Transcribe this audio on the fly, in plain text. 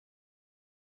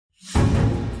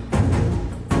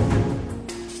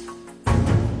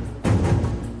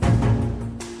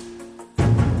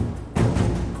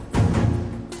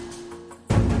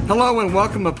Hello and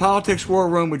welcome to Politics War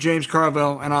Room with James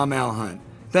Carville, and I'm Al Hunt.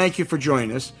 Thank you for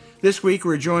joining us. This week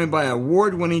we're joined by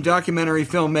award-winning documentary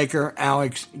filmmaker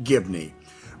Alex Gibney.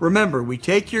 Remember, we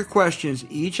take your questions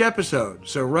each episode,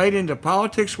 so write into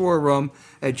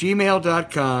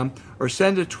politicswarroom@gmail.com or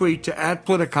send a tweet to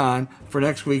 @Politicon for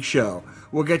next week's show.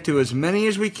 We'll get to as many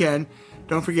as we can.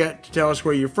 Don't forget to tell us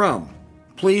where you're from.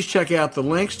 Please check out the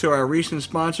links to our recent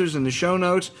sponsors in the show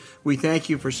notes. We thank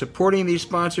you for supporting these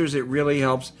sponsors. It really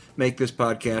helps make this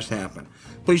podcast happen.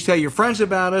 Please tell your friends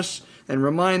about us and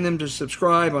remind them to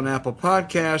subscribe on Apple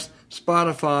Podcasts,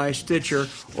 Spotify, Stitcher,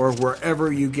 or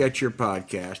wherever you get your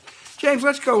podcast. James,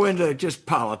 let's go into just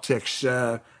politics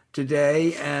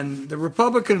today. And the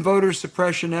Republican voter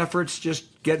suppression efforts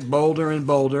just get bolder and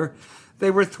bolder. They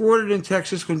were thwarted in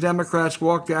Texas when Democrats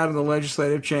walked out of the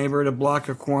legislative chamber to block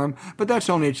a quorum, but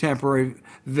that's only a temporary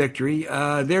victory.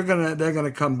 They're gonna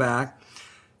come back.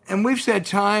 And we've said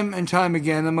time and time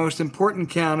again, the most important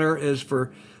counter is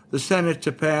for the Senate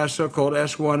to pass so-called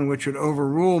S1, which would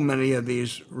overrule many of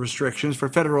these restrictions for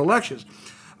federal elections.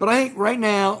 But I think right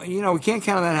now, we can't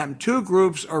count on that happening. Two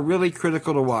groups are really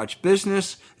critical to watch: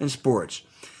 business and sports.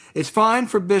 It's fine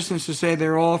for business to say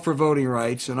they're all for voting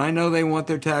rights, and I know they want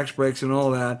their tax breaks and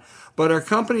all that, but are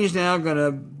companies now going to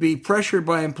be pressured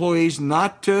by employees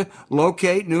not to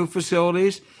locate new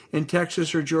facilities in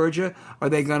Texas or Georgia? Are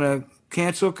they going to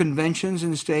cancel conventions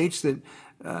in states that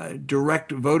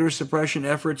direct voter suppression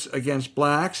efforts against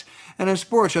blacks? And in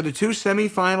sports, are the two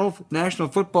semifinal National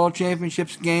Football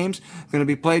Championships games going to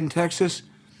be played in Texas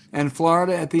and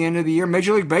Florida at the end of the year?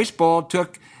 Major League Baseball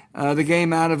took the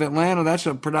game out of Atlanta. That's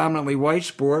a predominantly white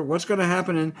sport. What's going to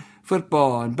happen in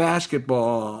football and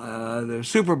basketball? The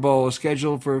Super Bowl is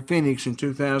scheduled for Phoenix in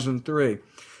 2003.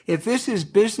 If this is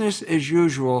business as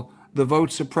usual, the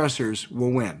vote suppressors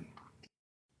will win.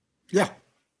 Yeah.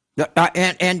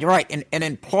 And right, and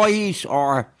employees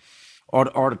are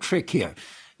the trick here.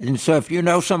 And so if you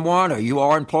know someone or you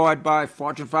are employed by a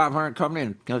Fortune 500 company,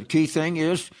 and the key thing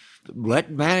is let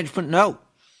management know.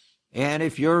 And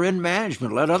if you're in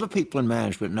management, let other people in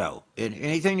management know. And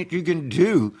anything that you can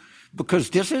do,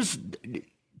 because this is,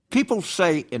 people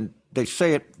say, and they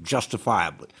say it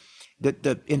justifiably, that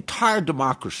the entire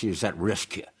democracy is at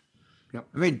risk here. Yep.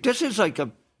 I mean, this is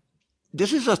a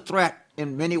threat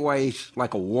in many ways,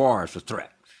 like a war is a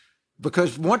threat.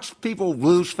 Because once people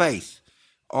lose faith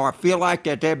or feel like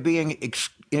that they're being,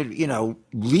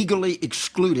 legally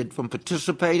excluded from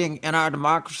participating in our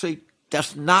democracy,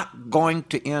 that's not going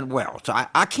to end well. So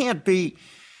I can't be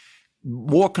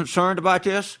more concerned about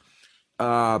this.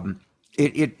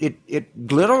 It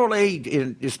literally,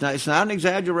 it's not an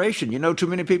exaggeration. Too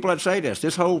many people that say this.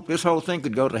 This whole thing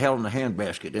could go to hell in a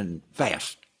handbasket and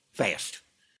fast.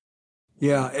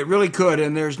 Yeah, it really could.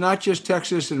 And there's not just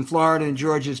Texas and Florida and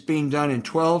Georgia. It's being done in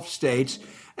 12 states.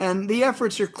 And the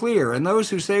efforts are clear. And those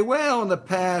who say, well, in the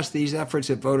past, these efforts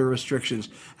at voter restrictions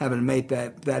haven't made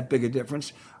that big a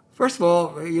difference. First of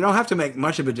all, you don't have to make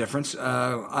much of a difference,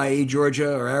 i.e.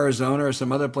 Georgia or Arizona or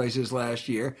some other places last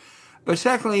year. But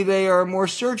secondly, they are more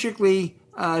surgically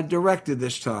directed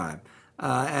this time.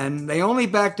 And they only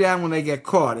back down when they get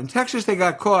caught. In Texas, they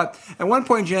got caught. At one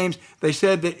point, James, they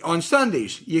said that on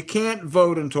Sundays, you can't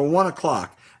vote until 1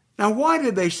 o'clock. Now, why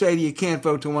did they say you can't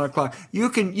vote till 1 o'clock? You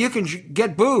can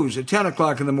get booze at 10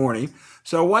 o'clock in the morning.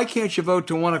 So why can't you vote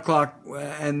till 1 o'clock?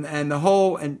 And the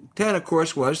whole intent, of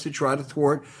course, was to try to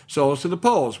thwart Souls to the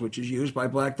Polls, which is used by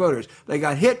black voters. They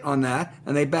got hit on that,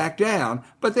 and they backed down.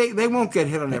 But they won't get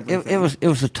hit on everything. It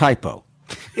was a typo.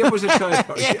 It was a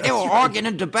typo. Yeah, they were arguing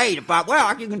and debate about,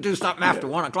 you can do something after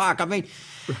 1 o'clock. I mean,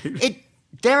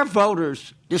 their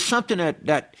voters, there's something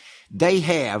that they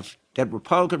have, that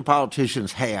Republican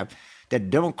politicians have,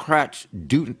 that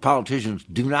politicians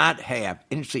do not have,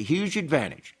 and it's a huge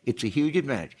advantage.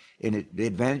 And the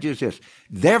advantage is this: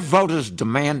 their voters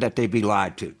demand that they be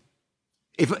lied to.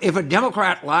 If a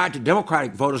Democrat lied to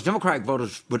Democratic voters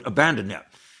would abandon them.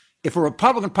 If a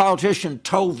Republican politician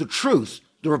told the truth,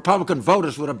 the Republican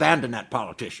voters would abandon that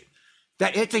politician.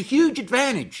 That it's a huge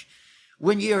advantage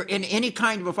when you're in any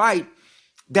kind of a fight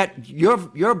that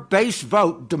your base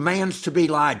vote demands to be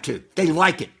lied to. They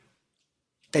like it.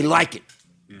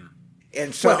 Yeah.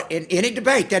 And so in any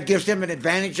debate, that gives them an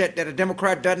advantage that a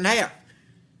Democrat doesn't have.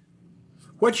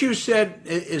 What you said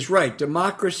is right.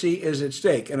 Democracy is at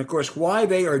stake. And, of course, why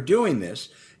they are doing this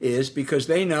is because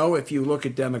they know, if you look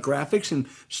at demographics in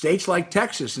states like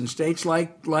Texas and states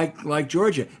like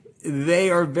Georgia, they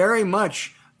are very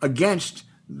much against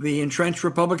the entrenched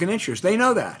Republican interest. They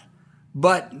know that.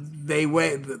 But the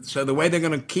way they're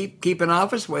going to keep in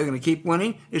office, the way they're going to keep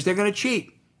winning, is they're going to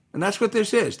cheat. And that's what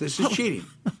this is. This is cheating.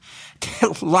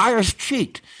 Liars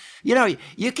cheat. You know,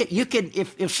 you can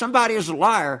if somebody is a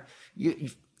liar,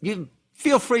 you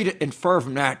feel free to infer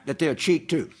from that they'll cheat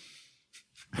too,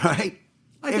 right?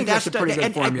 I think that's a pretty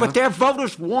good formula. But their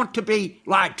voters want to be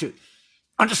lied to.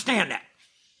 Understand that.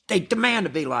 They demand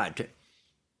to be lied to.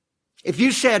 If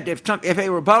you said, if a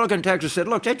Republican in Texas said,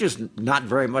 look, there's just not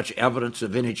very much evidence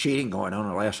of any cheating going on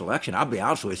in the last election, I'll be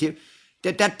honest with you,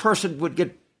 that person would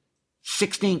get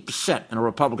 16% in a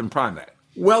Republican primary.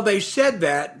 Well, they said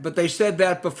that, but they said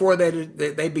that before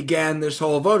they began this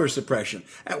whole voter suppression.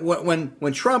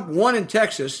 When Trump won in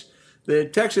Texas, the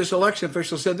Texas election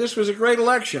officials said this was a great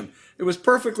election. It was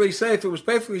perfectly safe. It was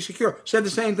perfectly secure. Said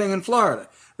the same thing in Florida.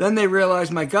 Then they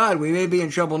realized, my God, we may be in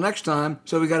trouble next time,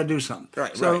 so we got to do something.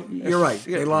 Right. So right. You're right.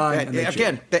 They lie. And they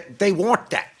again, cheat. they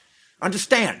want that.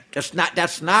 Understand? That's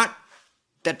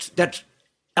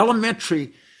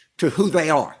elementary to who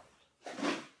they are.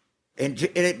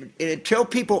 And until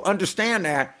people understand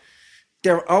that,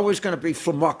 they're always going to be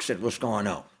flummoxed at what's going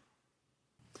on.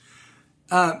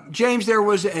 James, there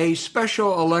was a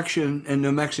special election in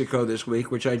New Mexico this week,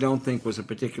 which I don't think was a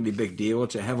particularly big deal.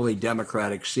 It's a heavily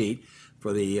Democratic seat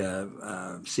for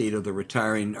the seat of the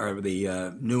retiring or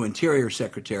the new Interior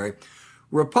Secretary.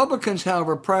 Republicans,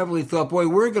 however, privately thought, boy,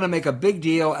 we're going to make a big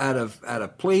deal out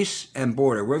of police and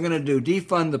border. We're going to do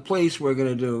defund the police. We're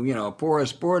going to do, a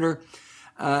porous border.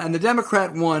 And the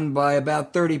Democrat won by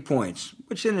about 30 points,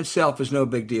 which in itself is no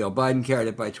big deal. Biden carried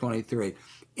it by 23.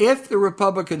 If the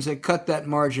Republicans had cut that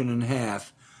margin in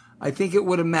half, I think it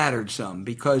would have mattered some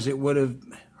because it would have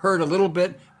hurt a little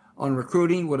bit on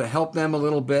recruiting, would have helped them a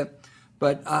little bit.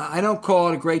 But I don't call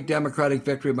it a great Democratic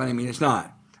victory by any means. It's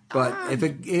not. But if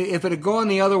it had gone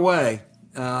the other way,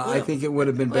 I think it would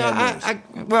have been bad news.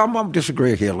 I'm going to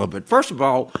disagree here a little bit. First of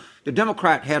all, the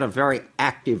Democrat had a very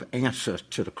active answer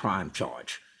to the crime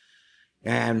charge.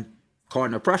 And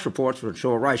according to press reports, when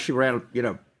Cheryl Rice, she ran,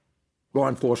 law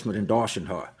enforcement endorsing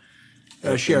her.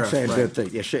 Sheriff, saying right.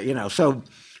 that, so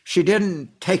she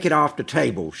didn't take it off the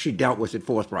table. She dealt with it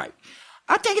forthright.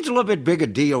 I think it's a little bit bigger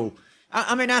deal.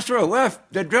 I mean, that's true. Well, if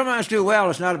the Democrats do well,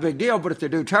 it's not a big deal. But if they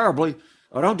do terribly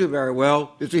or don't do very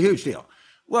well, it's a huge deal.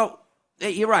 Well,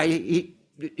 you're right.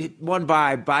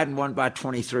 Biden won by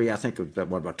 23. I think it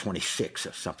won by 26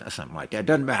 or something like that. It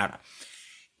doesn't matter.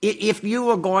 If you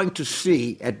are going to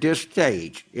see at this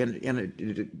stage in a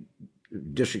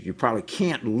district you probably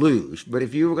can't lose, but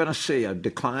if you were going to see a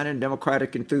decline in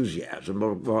Democratic enthusiasm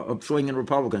or a swing in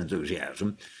Republican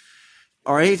enthusiasm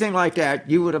or anything like that,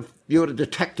 you would have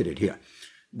detected it here.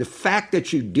 The fact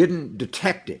that you didn't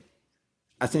detect it,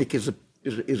 I think, is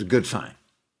a good sign.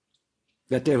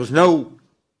 That there was no,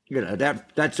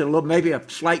 that's a little, maybe a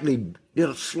slightly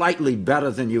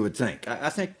better than you would think.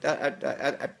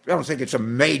 I don't think it's a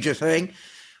major thing,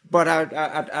 but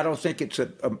I don't think it's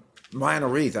a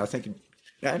minor either. I think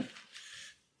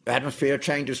atmosphere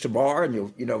changes tomorrow,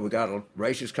 and we got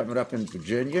races coming up in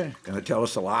Virginia, going to tell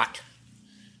us a lot.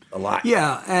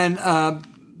 Yeah, and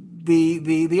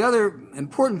the other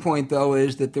important point, though,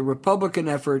 is that the Republican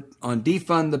effort on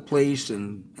defund the police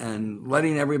and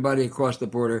letting everybody across the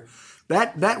border,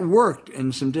 that worked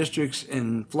in some districts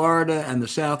in Florida and the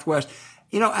Southwest.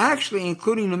 Actually,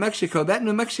 including New Mexico, that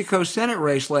New Mexico Senate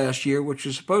race last year, which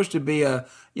was supposed to be a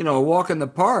walk in the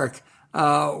park,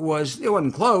 it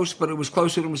wasn't close, but it was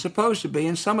closer than it was supposed to be,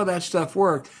 and some of that stuff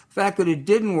worked. The fact that it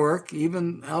didn't work,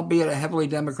 even albeit a heavily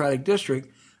Democratic district,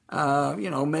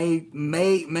 may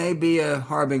be a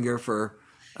harbinger for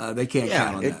they can't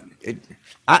count on that.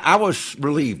 I was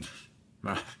relieved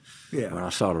when I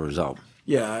saw the result.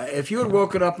 Yeah, if you had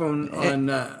woken up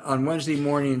on Wednesday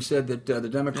morning and said that the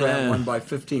Democrat won by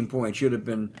 15 points, you'd have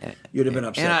been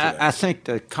upset. And I think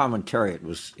the commentariat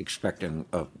was expecting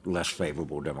a less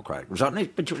favorable Democratic result.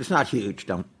 But it's not huge.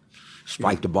 Don't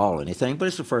spike the ball or anything, but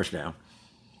it's the first down.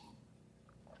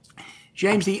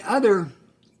 James, the other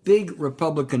big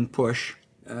Republican push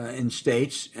in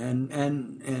states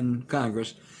and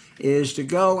Congress is to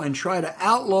go and try to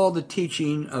outlaw the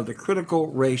teaching of the critical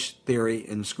race theory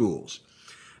in schools.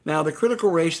 Now, the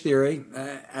critical race theory,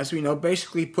 as we know,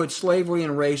 basically puts slavery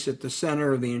and race at the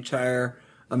center of the entire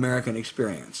American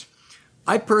experience.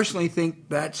 I personally think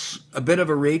that's a bit of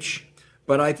a reach,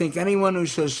 but I think anyone who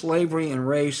says slavery and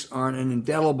race aren't an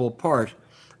indelible part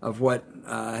of what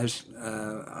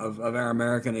of our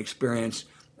American experience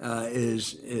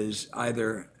is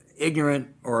either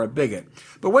ignorant or a bigot.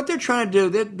 But what they're trying to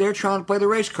do, they're trying to play the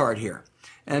race card here,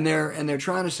 and they're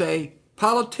trying to say,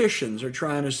 politicians are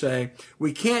trying to say,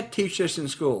 we can't teach this in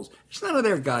schools. It's none of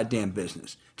their goddamn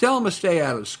business. Tell them to stay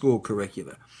out of school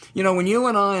curricula. When you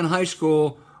and I in high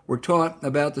school were taught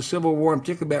about the Civil War, and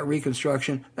particularly about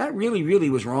Reconstruction, that really, really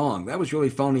was wrong. That was really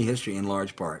phony history in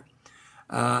large part.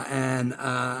 And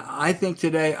I think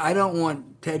today, I don't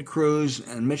want Ted Cruz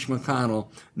and Mitch McConnell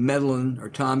meddling, or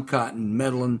Tom Cotton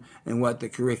meddling in what the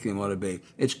curriculum ought to be.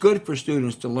 It's good for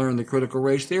students to learn the critical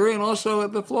race theory and also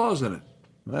the flaws in it.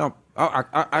 Well,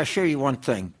 I assure you one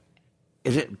thing.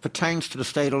 As it pertains to the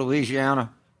state of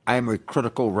Louisiana, I am a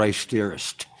critical race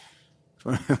theorist.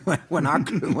 When I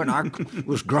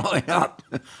was growing up,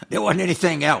 there wasn't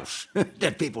anything else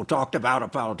that people talked about or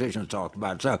politicians talked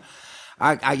about. So,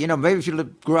 maybe if you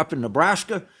grew up in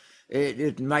Nebraska,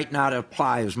 it might not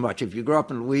apply as much. If you grew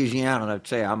up in Louisiana, I'd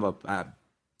say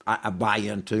I buy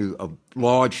into a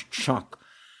large chunk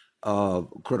of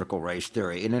critical race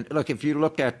theory. And then, look, if you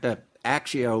look at the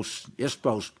Axios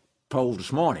ISPOS poll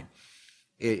this morning,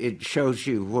 it shows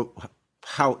you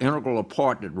how integral a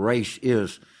part that race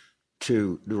is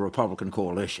to the Republican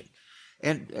coalition.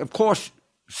 And, of course,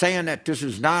 saying that this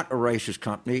is not a racist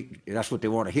company, that's what they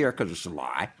want to hear because it's a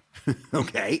lie.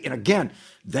 Okay? And, again,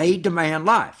 they demand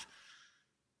life.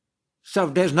 So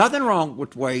there's nothing wrong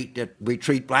with the way that we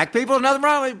treat black people. There's nothing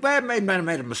wrong with it.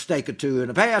 Made a mistake or two in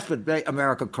the past, but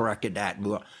America corrected that.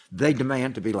 They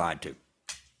demand to be lied to.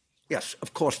 Yes,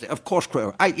 of course.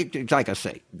 Like I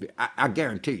say, I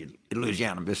guarantee you,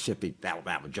 Louisiana, Mississippi,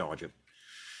 Alabama, Georgia,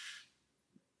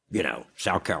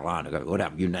 South Carolina,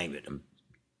 whatever, you name it. I'm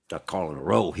not calling a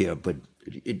roll here, but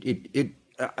it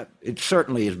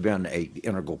certainly has been an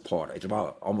integral part. It's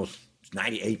about almost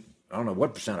 98. I don't know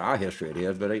what percent of our history it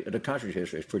is, but the country's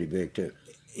history is pretty big too.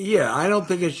 Yeah, I don't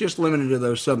think it's just limited to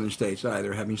those southern states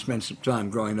either, having spent some time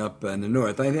growing up in the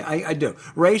north. I do.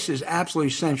 Race is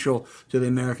absolutely central to the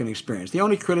American experience. The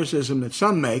only criticism that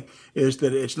some make is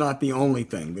that it's not the only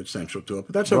thing that's central to it,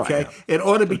 but that's okay. Right. It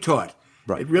ought to be taught.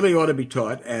 Right. It really ought to be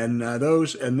taught, and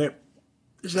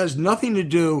this has nothing to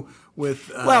do with.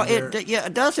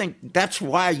 It doesn't. That's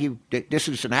why this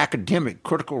is an academic.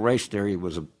 Critical race theory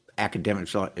is an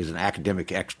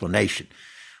academic explanation.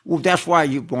 Well, that's why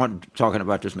you want talking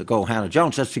about this Nikole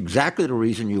Hannah-Jones. That's exactly the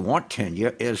reason you want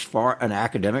tenure, is for an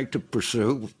academic to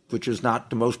pursue, which is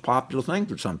not the most popular thing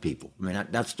for some people. I mean,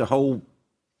 that's the whole.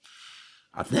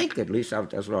 I think at least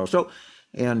that's what I was. So,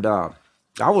 and.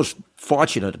 I was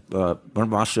fortunate in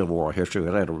my Civil War history.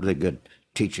 I had a really good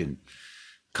teacher in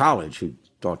college who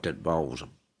thought that ball was a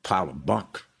pile of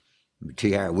bunk.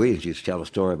 T. Harry Williams used to tell a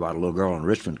story about a little girl in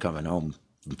Richmond coming home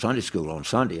from Sunday school on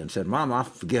Sunday and said, "Mom, I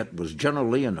forget, was General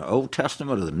Lee in the Old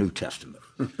Testament or the New Testament?"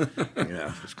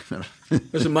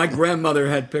 Listen, my grandmother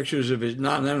had pictures of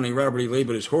not only Robert E. Lee,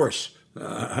 but his horse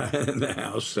in the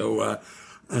house. So,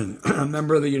 and a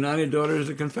member of the United Daughters of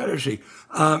the Confederacy.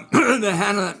 Nikole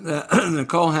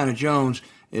Hannah-Jones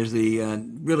is the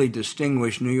really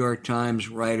distinguished New York Times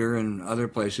writer and other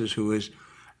places who is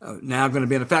now going to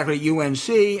be in the faculty at UNC,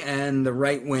 and the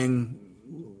right-wing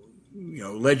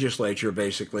legislature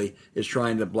basically is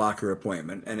trying to block her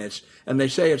appointment. And they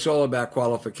say it's all about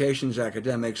qualifications,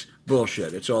 academics,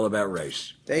 bullshit. It's all about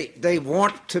race. They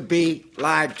want to be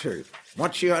lied to.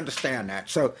 Once you understand that.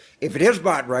 So if it is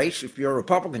about race, if you're a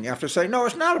Republican, you have to say, no,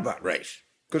 it's not about race,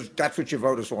 because that's what your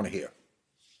voters want to hear.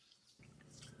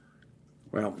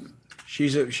 Well,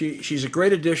 she's a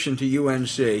great addition to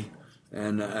UNC,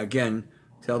 and again,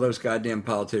 tell those goddamn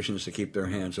politicians to keep their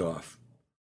hands off.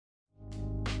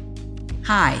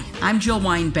 Hi, I'm Jill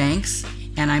Wine-Banks,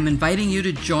 and I'm inviting you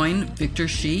to join Victor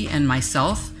Shi and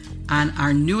myself on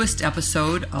our newest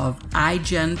episode of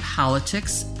iGen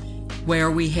Politics,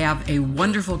 where we have a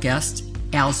wonderful guest,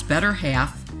 Al's better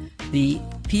half, the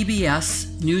PBS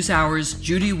NewsHour's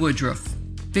Judy Woodruff.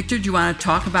 Victor, do you want to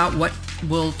talk about what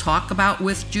we'll talk about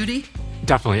with Judy?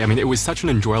 Definitely. I mean, it was such an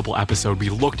enjoyable episode. We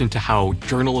looked into how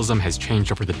journalism has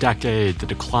changed over the decade, the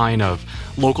decline of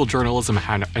local journalism,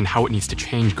 and how it needs to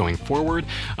change going forward.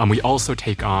 We also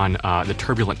take on the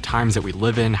turbulent times that we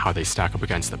live in, how they stack up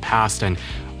against the past, and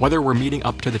whether we're meeting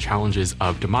up to the challenges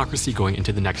of democracy going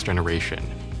into the next generation.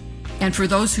 And for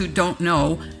those who don't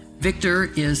know,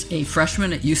 Victor is a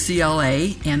freshman at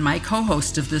UCLA and my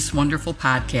co-host of this wonderful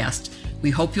podcast. We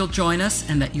hope you'll join us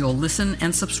and that you'll listen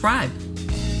and subscribe.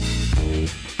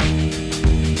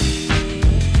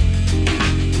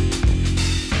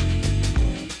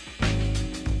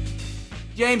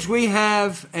 James, we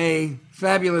have a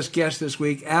fabulous guest this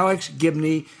week, Alex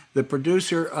Gibney, the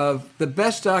producer of the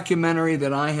best documentary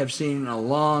that I have seen in a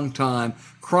long time,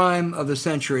 Crime of the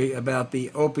Century, about the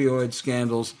opioid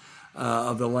scandals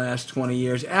of the last 20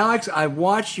 years. Alex, I've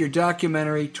watched your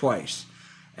documentary twice,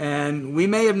 and we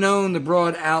may have known the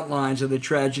broad outlines of the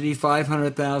tragedy,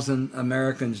 500,000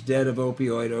 Americans dead of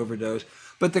opioid overdose,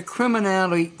 but the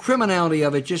criminality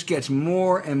of it just gets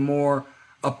more and more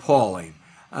appalling.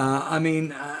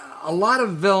 A lot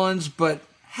of villains, but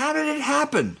how did it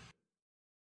happen?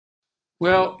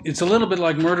 Well, it's a little bit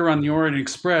like Murder on the Orient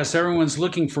Express. Everyone's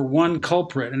looking for one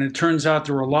culprit, and it turns out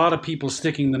there were a lot of people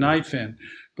sticking the knife in.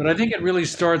 But I think it really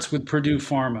starts with Purdue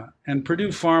Pharma. And Purdue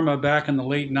Pharma, back in the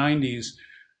late 90s,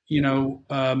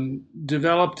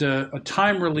 developed a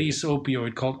time-release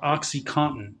opioid called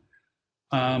OxyContin.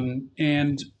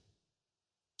 And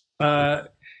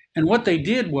what they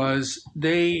did was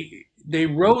they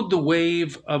rode the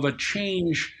wave of a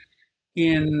change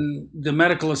in the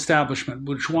medical establishment,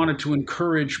 which wanted to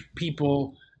encourage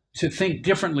people to think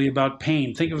differently about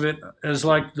pain. Think of it as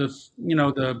like the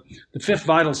fifth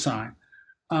vital sign.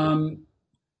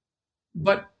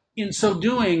 But in so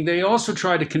doing, they also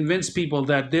tried to convince people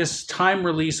that this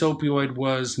time-release opioid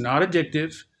was not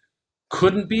addictive,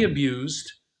 couldn't be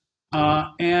abused,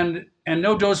 and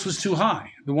no dose was too high.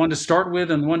 The one to start with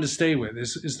and the one to stay with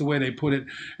is the way they put it.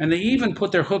 And they even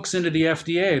put their hooks into the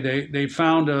FDA. They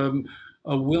found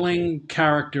a willing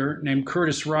character named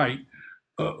Curtis Wright,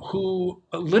 who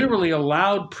literally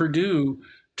allowed Purdue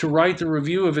to write the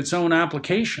review of its own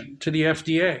application to the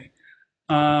FDA.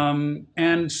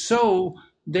 And so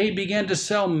they began to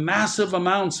sell massive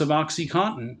amounts of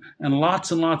OxyContin, and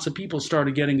lots of people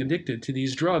started getting addicted to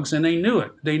these drugs, and they knew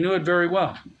it. They knew it very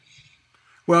well.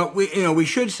 Well, we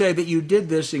should say that you did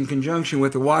this in conjunction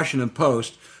with the Washington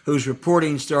Post, whose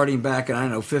reporting starting back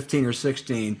in 15 or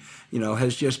 16,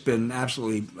 has just been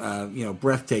absolutely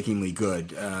breathtakingly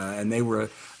good, and they were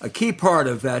a key part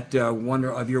of that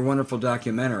of your wonderful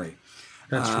documentary.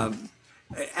 That's right.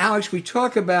 Alex, we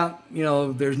talk about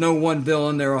there's no one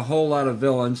villain, there are a whole lot of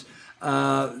villains.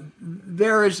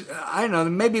 There is, I don't know,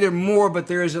 maybe there are more, but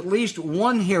there is at least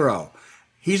one hero.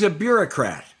 He's a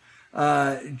bureaucrat.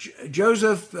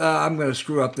 Joseph, I'm going to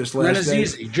screw up this last name.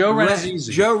 Joe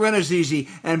Renazizi. Joe Renazizi,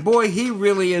 and boy, he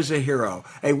really is a hero,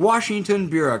 a Washington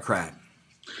bureaucrat.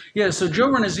 Yeah, so Joe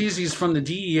Renazizi is from the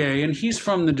DEA, and he's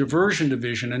from the Diversion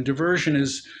Division, and Diversion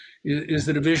is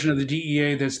the division of the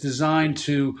DEA that's designed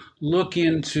to look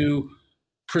into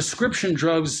prescription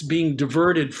drugs being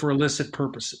diverted for illicit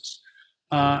purposes.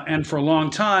 And for a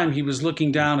long time, he was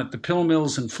looking down at the pill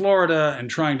mills in Florida and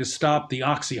trying to stop the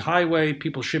Oxy Highway,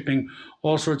 people shipping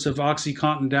all sorts of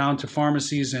OxyContin down to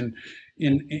pharmacies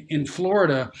in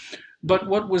Florida. But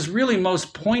what was really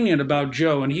most poignant about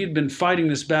Joe, and he had been fighting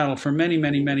this battle for many,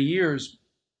 many, many years,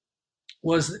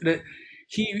 was that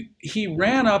he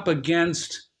ran up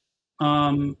against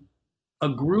a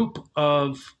group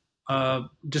of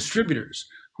distributors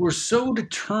who were so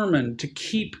determined to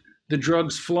keep the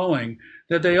drugs flowing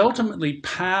that they ultimately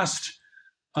passed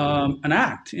an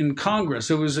act in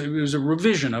Congress. It was a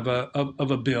revision of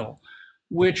a bill,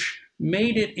 which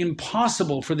made it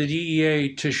impossible for the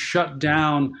DEA to shut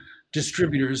down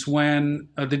distributors when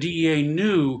the DEA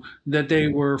knew that they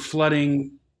were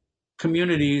flooding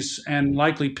communities and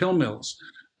likely pill mills.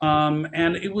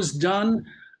 And it was done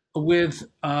with,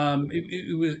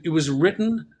 it was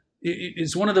written.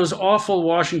 It's one of those awful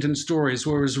Washington stories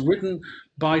where it was written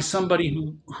by somebody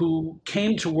who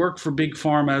came to work for Big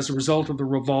Pharma as a result of the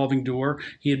revolving door.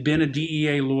 He had been a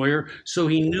DEA lawyer, so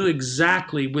he knew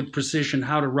exactly with precision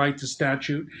how to write the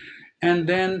statute. And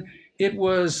then it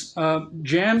was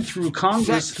jammed through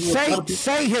Congress.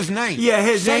 Say his name. Yeah,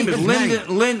 his name is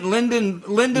Lyndon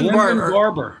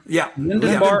Barber. Yeah,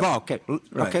 Lyndon Barber. Okay,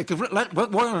 okay. Because we're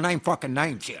going to name fucking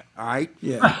names here. All right.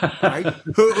 Yeah. Right.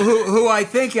 who I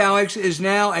think, Alex, is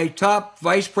now a top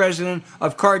vice president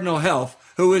of Cardinal Health.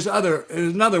 Who is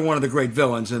another one of the great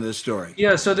villains in this story?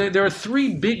 Yeah. So there are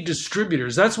three big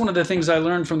distributors. That's one of the things I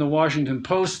learned from the Washington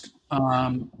Post.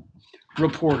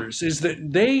 Reporters is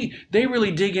that they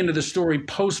really dig into the story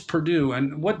post Purdue,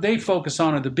 and what they focus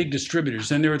on are the big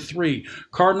distributors, and there are three: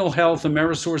 Cardinal Health,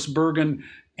 AmerisourceBergen,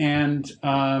 and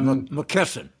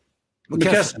McKesson.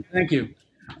 Thank you.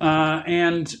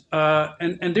 And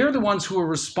they're the ones who are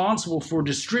responsible for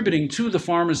distributing to the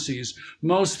pharmacies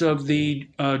most of the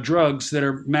drugs that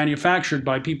are manufactured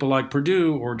by people like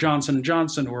Purdue or Johnson &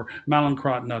 Johnson or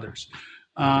Mallinckrodt and others.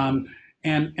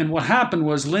 And what happened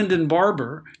was Lyndon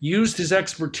Barber used his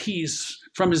expertise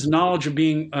from his knowledge of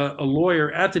being a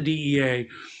lawyer at the DEA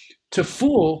to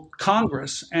fool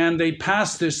Congress, and they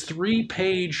passed this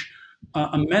 3-page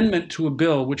amendment to a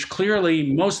bill, which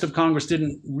clearly most of Congress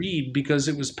didn't read because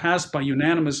it was passed by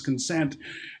unanimous consent,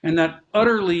 and that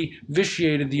utterly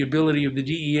vitiated the ability of the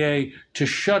DEA to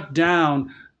shut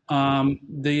down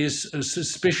these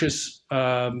suspicious,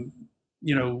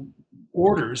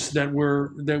 orders that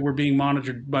were being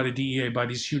monitored by the DEA, by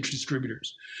these huge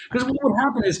distributors. Because what would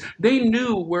happen is they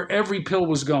knew where every pill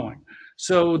was going.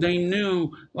 So they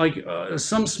knew, like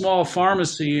some small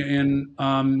pharmacy in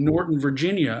Norton,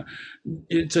 Virginia,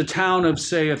 it's a town of,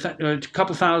 say, a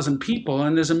couple thousand people,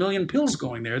 and there's 1 million pills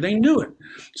going there. They knew it.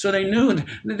 So they knew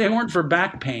they weren't for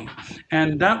back pain.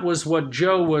 And that was what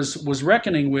Joe was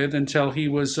reckoning with until he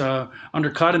was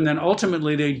undercut. And then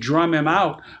ultimately they drum him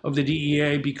out of the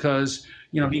DEA because,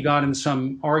 he got in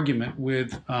some argument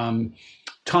with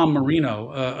Tom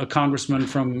Marino, a congressman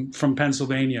from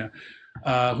Pennsylvania,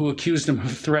 who accused him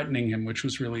of threatening him, which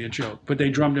was really a joke. But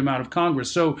they drummed him out of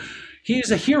Congress. So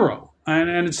he's a hero.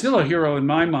 And it's still a hero in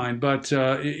my mind, but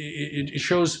it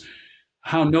shows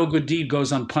how no good deed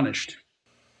goes unpunished.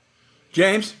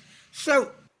 James?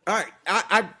 So, all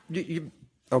right, you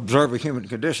observe a human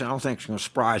condition. I don't think it's going to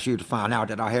surprise you to find out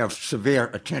that I have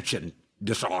severe attention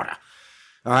disorder.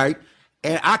 All right?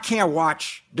 And I can't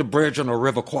watch The Bridge on the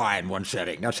River Kwai in one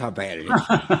sitting. That's how bad it is.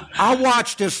 I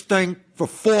watched this thing for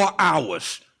 4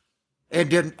 hours and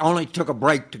then only took a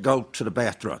break to go to the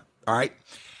bathroom. All right?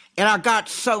 And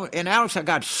Alex, I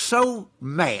got so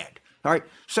mad. All right?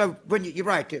 So you're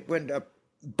right. When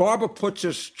Barbara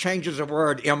changes a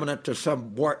word imminent to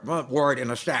some word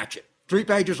in a statute, 3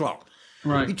 pages long.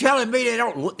 Right. You telling me they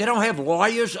don't have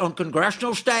lawyers on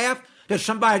congressional staff, that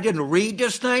somebody didn't read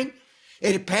this thing?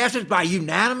 And it passes by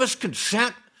unanimous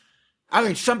consent. I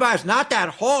mean, somebody's not that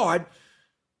hard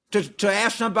to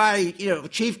ask somebody,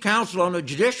 chief counsel on the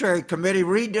Judiciary Committee,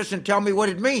 read this and tell me what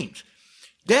it means.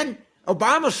 Then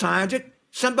Obama signs it.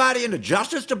 Somebody in the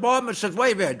Justice Department says,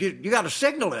 wait a minute, you got to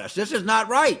signal this. This is not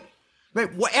right. I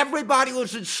mean, everybody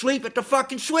was asleep at the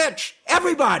fucking switch.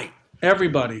 Everybody.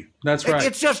 That's right.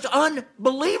 It's just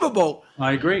unbelievable.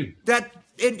 I agree. That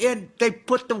and they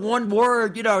put the one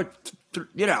word, in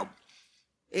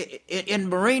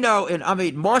Marino, and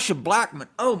Marsha Blackman.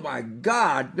 Oh my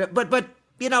God! But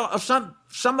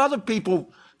some other people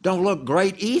don't look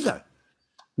great either.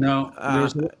 No,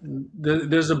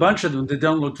 there's a bunch of them that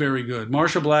don't look very good.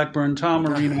 Marsha Blackburn, Tom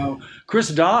Marino, Chris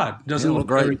Dodd doesn't look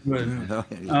very good.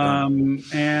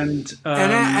 And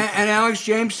Alex,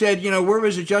 James said, where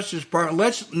was the Justice Department?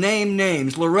 Let's name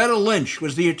names. Loretta Lynch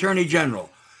was the Attorney General.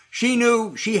 She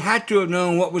knew, she had to have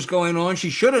known what was going on. She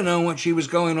should have known what she was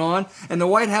going on. And the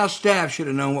White House staff should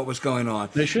have known what was going on.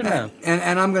 They should have.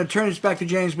 And I'm going to turn this back to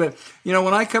James, but,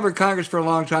 when I covered Congress for a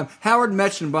long time, Howard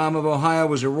Metzenbaum of Ohio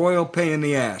was a royal pain in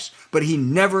the ass. But he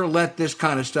never let this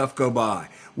kind of stuff go by.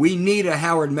 We need a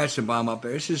Howard Metzenbaum up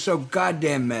there. This is so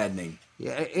goddamn maddening.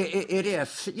 Yeah, it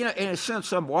is. In a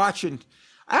sense, I'm watching.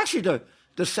 Actually,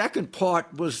 the second part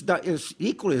is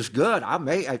equally as good,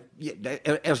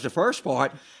 as the first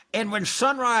part. And when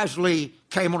Sunrise Lee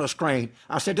came on the screen,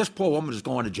 I said, this poor woman is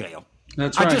going to jail.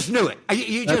 That's right. I just knew it.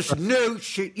 You just knew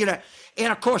she,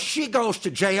 and of course she goes to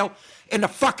jail in the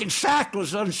fucking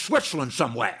Sacklers in Switzerland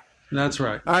somewhere. That's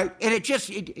right. All right. And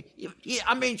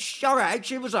all right,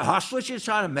 she was a hustler. She was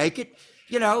trying to make it.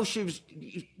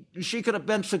 She could have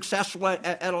been successful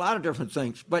at a lot of different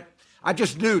things, but I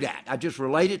just knew that. I just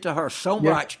related to her so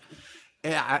much.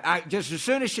 I just, as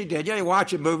soon as she did, you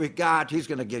watch a movie, God, she's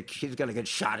gonna get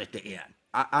shot at the end.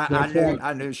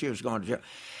 I knew she was going to jail.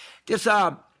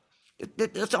 I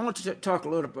want to talk a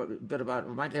little bit about, I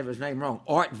might have his name wrong,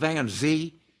 Art Van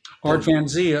Zee. Art Van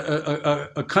Zee,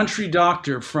 a country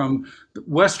doctor from the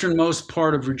westernmost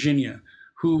part of Virginia,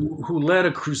 who led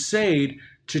a crusade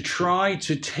to try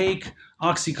to take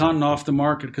OxyContin off the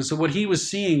market, because what he was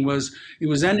seeing was it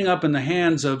was ending up in the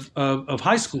hands of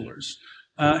high schoolers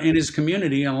in his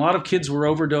community, and a lot of kids were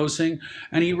overdosing,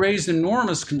 and he raised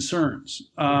enormous concerns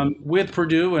with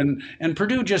Purdue, and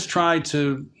Purdue just tried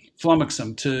to flummox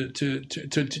him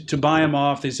to buy him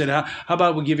off. They said, how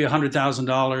about we give you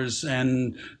 $100,000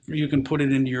 and you can put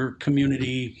it into your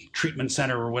community treatment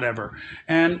center or whatever,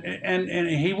 and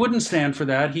he wouldn't stand for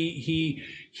that. He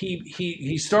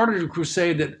started a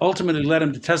crusade that ultimately led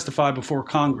him to testify before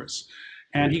Congress.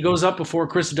 And he goes up before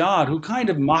Chris Dodd, who kind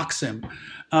of mocks him.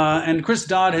 And Chris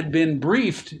Dodd had been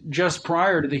briefed just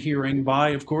prior to the hearing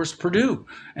by, of course, Purdue.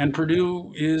 And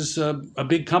Purdue is a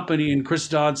big company in Chris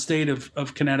Dodd's state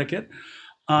of Connecticut.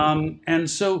 And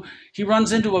so he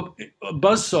runs into a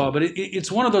buzzsaw, but it's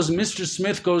one of those Mr.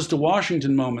 Smith goes to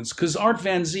Washington moments, because Art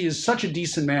Van Zee is such a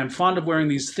decent man, fond of wearing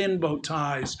these thin bow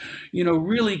ties,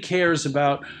 really cares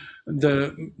about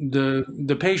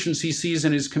the patients he sees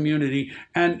in his community,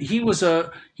 and he led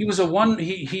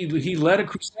a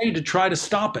crusade to try to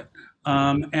stop it,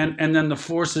 and then the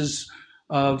forces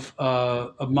of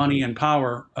money and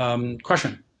power crush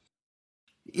him.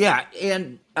 Yeah,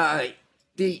 and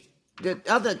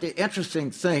the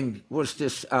interesting thing was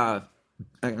this. I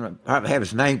have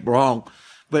his name wrong,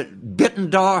 but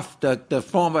Bittendorf, the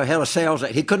former head of sales,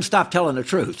 he couldn't stop telling the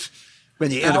truth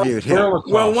when you interviewed him.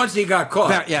 Well, once he got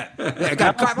caught. Yeah,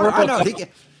 got caught. I know.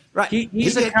 Right.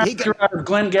 He's a character out of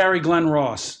Glenn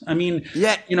Ross. I mean,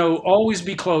 always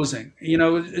be closing.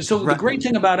 So the great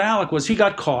thing about Alec was he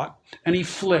got caught and he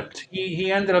flipped.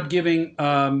 He ended up giving,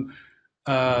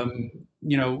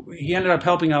 he ended up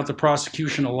helping out the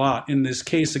prosecution a lot in this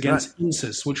case against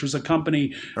Insys, which was a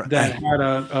company that had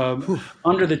a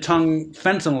under-the-tongue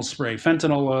fentanyl spray,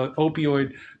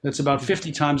 opioid that's about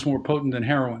 50 times more potent than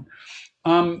heroin.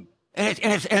 And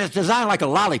it's designed like a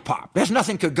lollipop. There's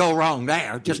nothing could go wrong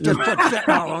there. Just put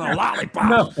fentanyl on a lollipop.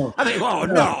 No. I mean,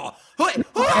 no.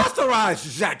 Who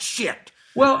authorizes that shit?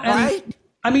 Well, right?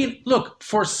 I mean, look,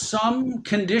 for some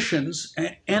conditions,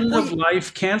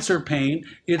 end-of-life cancer pain,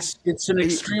 it's an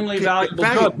extremely valuable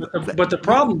drug. But the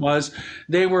problem was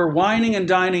they were whining and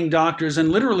dining doctors and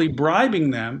literally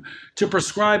bribing them to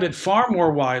prescribe it far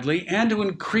more widely and to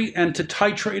increase and to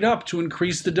titrate up to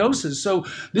increase the doses. So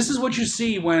this is what you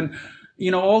see when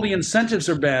all the incentives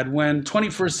are bad, when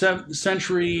 21st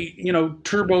century,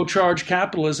 turbocharged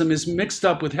capitalism is mixed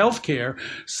up with healthcare.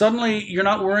 Suddenly, you're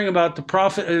not worrying about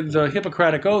the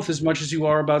Hippocratic Oath as much as you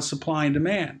are about supply and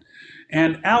demand.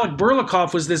 And Alec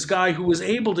Burlakoff was this guy who was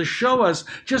able to show us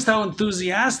just how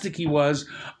enthusiastic he was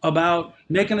about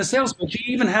making a sales pitch.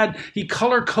 He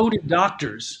color-coded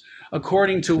doctors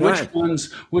according to which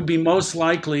ones would be most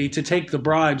likely to take the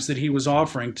bribes that he was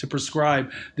offering to prescribe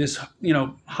this,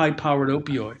 high-powered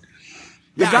opioid.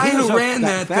 The guy who ran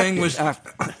that thing was,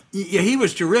 he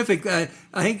was terrific. I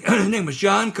think his name was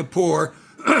John Kapoor.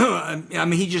 I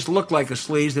mean, he just looked like a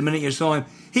sleaze the minute you saw him.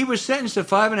 He was sentenced to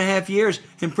 5.5 years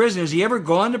in prison. Has he ever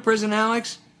gone to prison,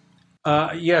 Alex?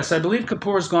 Yes, I believe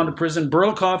Kapoor's gone to prison.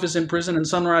 Burlakoff is in prison, and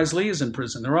Sunrise Lee is in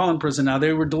prison. They're all in prison now.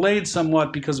 They were delayed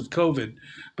somewhat because of COVID,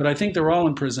 but I think they're all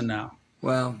in prison now.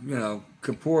 Well,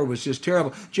 Kapoor was just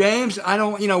terrible. James,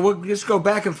 we'll just go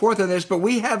back and forth on this, but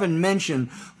we haven't mentioned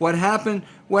what happened.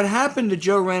 What happened to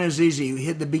Joe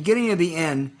Renazizi, the beginning of the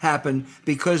end, happened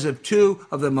because of two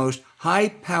of the most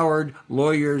high-powered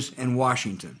lawyers in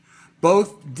Washington,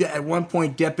 both at one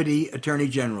point deputy attorney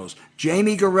generals,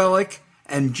 Jamie Gorelick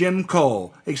and Jim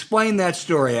Cole. Explain that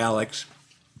story, Alex.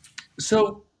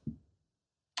 So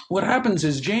what happens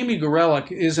is Jamie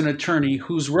Gorelick is an attorney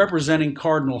who's representing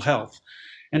Cardinal Health.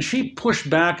 And she pushed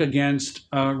back against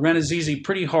Renazizi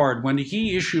pretty hard when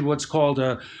he issued what's called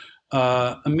a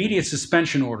immediate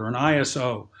suspension order, an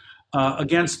ISO,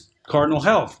 against Cardinal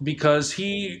Health, because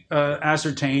he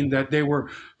ascertained that they were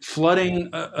flooding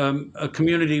a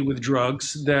community with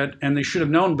drugs and they should have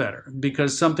known better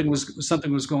because something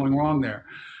was going wrong there.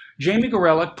 Jamie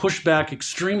Gorelick pushed back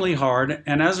extremely hard,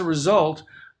 and as a result,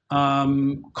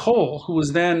 Cole, who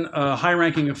was then a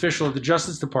high-ranking official at the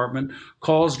Justice Department,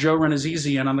 calls Joe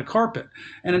Renazizi in on the carpet.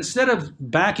 And instead of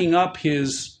backing up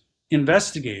his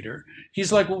investigator,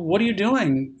 he's like, well, what are you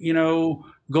doing,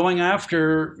 going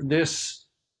after this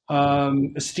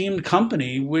esteemed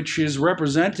company, which is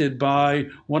represented by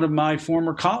one of my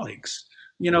former colleagues?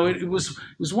 It was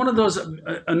one of those,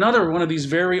 another one of these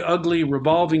very ugly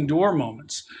revolving door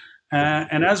moments.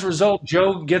 And as a result,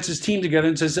 Joe gets his team together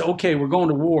and says, okay, we're going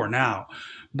to war now.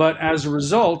 But as a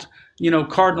result,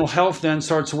 Cardinal Health then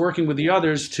starts working with the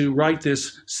others to write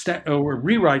this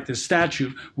rewrite this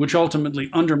statute, which ultimately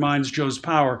undermines Joe's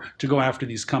power to go after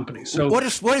these companies. So what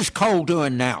is Cole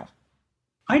doing now?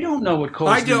 I don't know what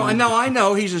Cole's doing. I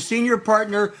know. He's a senior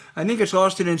partner. I think it's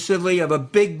Austin and Sidley of a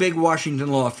big Washington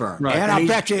law firm. Right. And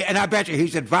I bet you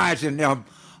he's advising them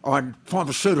on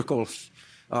pharmaceuticals.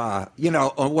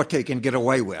 On what they can get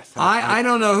away with. I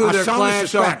don't know who their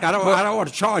clients are. I don't want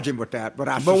to charge him with that, but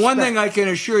one thing I can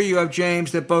assure you of,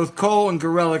 James, that both Cole and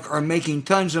Gorelick are making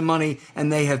tons of money,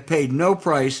 and they have paid no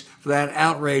price for that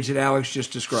outrage that Alex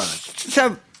just described.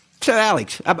 So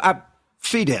Alex, I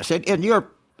see this, and you are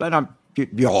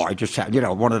just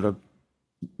one of the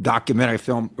great documentary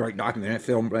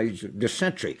film this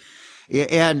century,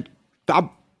 and I've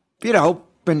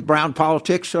been around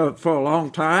politics for a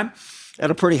long time. At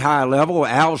a pretty high level.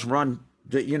 Al's run,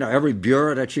 every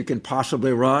bureau that you can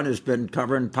possibly run has been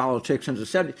covering politics since the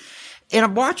 70s. And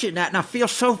I'm watching that, and I feel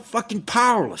so fucking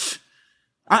powerless.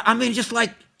 I mean, just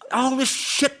like all this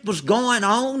shit was going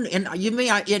on, and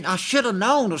I should have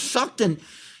known or something.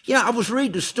 I was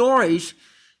reading the stories,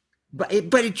 but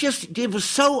it was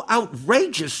so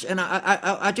outrageous, and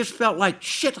I just felt like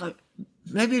shit.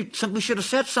 maybe we should have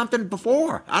said something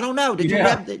before. I don't know. Did you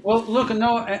have the... Well, look,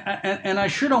 no, and I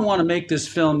sure don't want to make this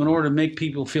film in order to make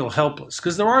people feel helpless,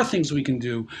 because there are things we can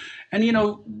do. And,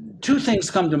 two things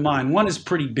come to mind. One is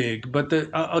pretty big, but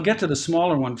I'll get to the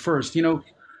smaller one first.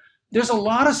 There's a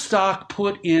lot of stock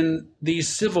put in these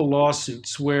civil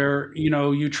lawsuits where,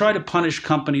 you try to punish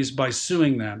companies by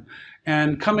suing them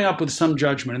and coming up with some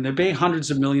judgment, and they pay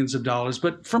hundreds of millions of dollars.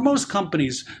 But for most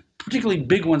companies, particularly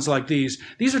big ones like these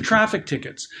are traffic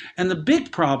tickets. And the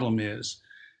big problem is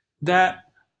that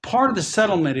part of the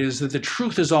settlement is that the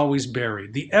truth is always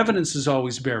buried. The evidence is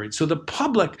always buried. So the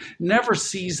public never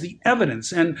sees the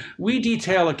evidence. And we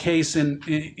detail a case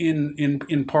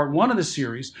in part one of the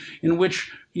series in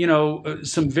which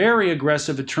some very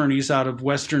aggressive attorneys out of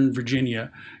Western Virginia,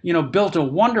 built a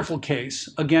wonderful case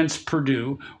against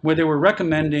Purdue where they were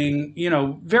recommending,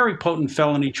 very potent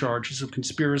felony charges of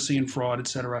conspiracy and fraud, et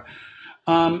cetera.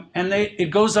 And it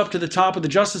goes up to the top of the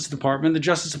Justice Department. The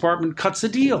Justice Department cuts a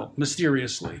deal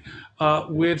mysteriously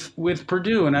with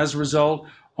Purdue. And as a result,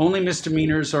 only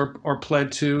misdemeanors are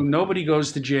pled to. Nobody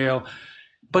goes to jail.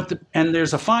 And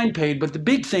there's a fine paid. But the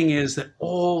big thing is that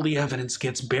all the evidence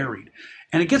gets buried.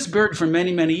 And it gets buried for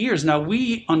many, many years. Now,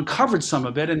 we uncovered some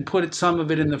of it and put some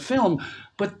of it in the film,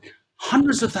 but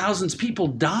hundreds of thousands of people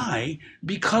die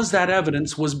because that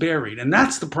evidence was buried. And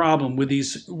that's the problem with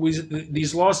these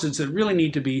lawsuits that really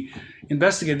need to be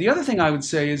investigated. The other thing I would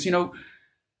say is,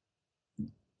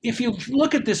 if you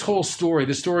look at this whole story,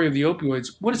 the story of the opioids,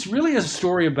 what it's really a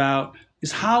story about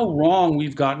is how wrong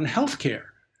we've gotten healthcare.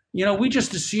 We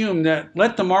just assume that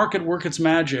let the market work its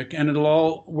magic and it'll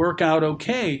all work out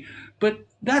okay. But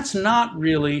that's not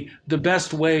really the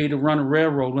best way to run a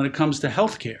railroad when it comes to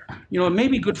healthcare. It may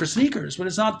be good for sneakers, but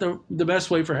it's not the best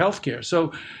way for healthcare.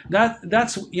 So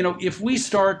that's if we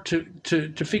start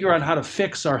to figure out how to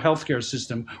fix our healthcare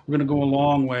system, we're going to go a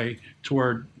long way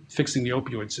toward fixing the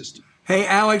opioid system. Hey,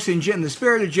 Alex, in the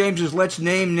spirit of James's let's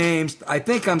name names, I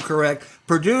think I'm correct.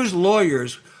 Purdue's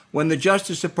lawyers, when the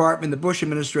Justice Department, the Bush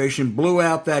administration blew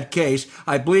out that case,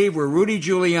 I believe were Rudy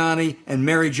Giuliani and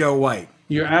Mary Jo White.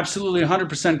 You're absolutely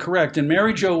 100% correct. And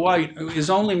Mary Jo White is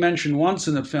only mentioned once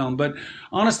in the film, but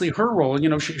honestly, her role,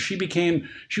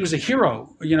 she was a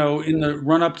hero, in the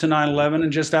run up to 9/11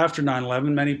 and just after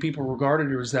 9/11. Many people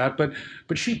regarded her as that, but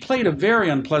she played a very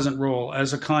unpleasant role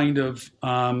as a kind of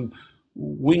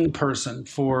wing person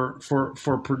for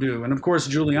Purdue. And of course,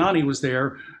 Giuliani was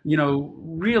there,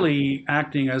 really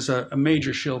acting as a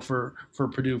major shill for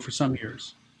Purdue for some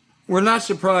years. We're not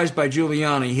surprised by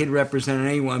Giuliani. He'd represent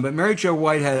anyone, but Mary Jo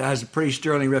White has a pretty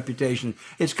sterling reputation.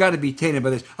 It's got to be tainted by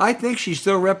this. I think she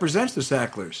still represents the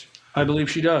Sacklers. I believe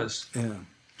she does. Yeah.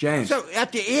 James. So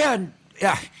at the end,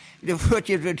 what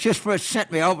you just first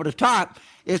sent me over the top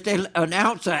is they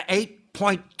announced an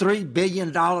 $8.3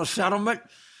 billion settlement,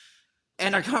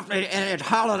 and the company, and it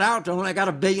hollered out they only got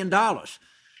 $1 billion.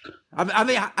 I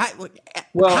mean,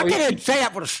 how can it say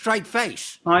that with a straight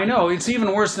face? I know. It's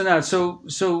even worse than that. So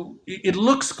it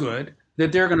looks good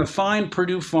that they're going to fine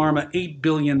Purdue Pharma $8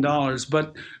 billion.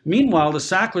 But meanwhile, the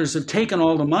Sacklers have taken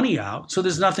all the money out, so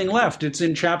there's nothing left. It's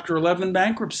in Chapter 11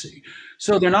 bankruptcy.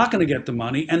 So they're not going to get the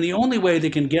money. And the only way they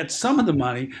can get some of the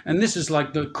money, and this is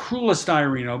like the cruelest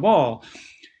irony of all,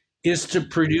 is to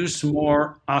produce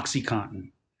more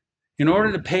OxyContin. In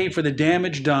order to pay for the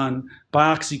damage done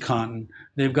by OxyContin,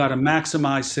 they've got to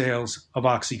maximize sales of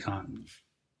OxyContin.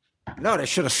 No, they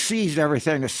should have seized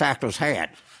everything the Sacklers had.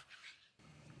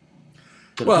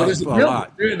 Well,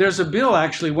 there's a bill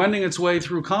actually wending its way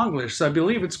through Congress. I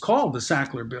believe it's called the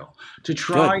Sackler Bill, to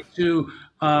try to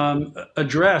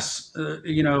address,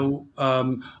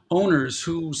 owners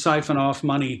who siphon off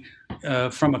money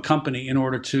from a company in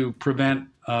order to prevent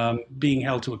being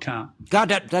held to account. God,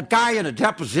 that guy in a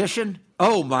deposition.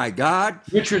 Oh my God,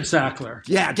 Richard Sackler.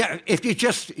 Yeah, if you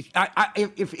just,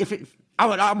 I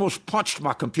would almost punched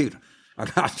my computer. I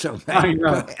got so mad. I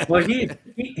know. Well,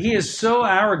 he is so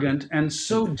arrogant and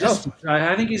so distant.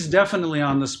 I think he's definitely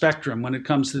on the spectrum when it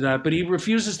comes to that. But he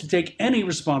refuses to take any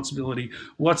responsibility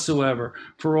whatsoever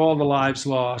for all the lives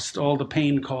lost, all the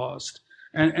pain caused,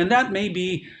 and that may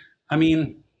be. I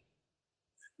mean.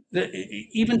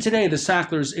 Even today, the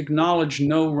Sacklers acknowledge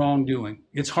no wrongdoing.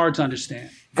 It's hard to understand.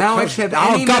 Alex, have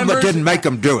our any government members, didn't make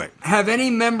them do it. Have any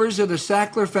members of the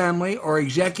Sackler family or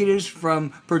executives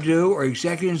from Purdue or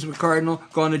executives of Cardinal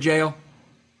gone to jail?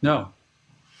 No.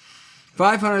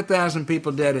 500,000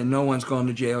 people dead, and no one's gone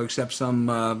to jail except some,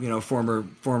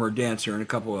 former dancer and a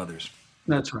couple others.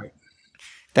 That's right.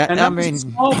 That's a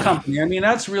small company. I mean,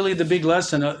 that's really the big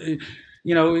lesson.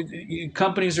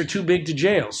 Companies are too big to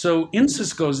jail. So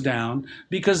Insys goes down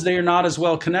because they are not as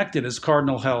well connected as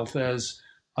Cardinal Health, as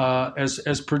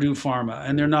as Purdue Pharma,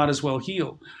 and they're not as well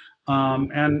heeled.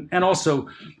 And also,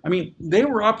 I mean, they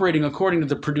were operating according to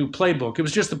the Purdue playbook. It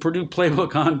was just the Purdue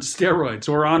playbook on steroids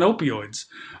or on opioids.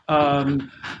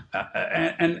 And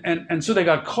so they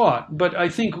got caught. But I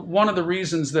think one of the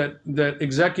reasons that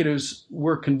executives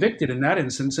were convicted in that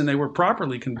instance, and they were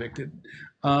properly convicted,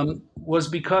 was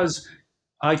because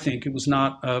I think it was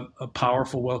not a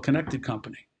powerful, well-connected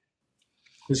company.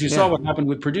 Because you saw what happened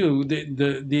with Purdue,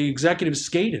 the executives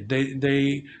skated.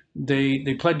 They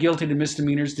pled guilty to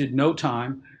misdemeanors, did no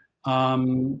time,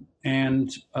 and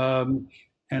a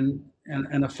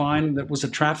fine that was a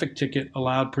traffic ticket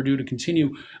allowed Purdue to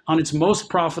continue on its most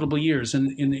profitable years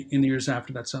in the years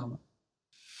after that settlement.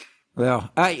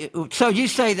 Well, so you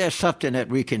say there's something that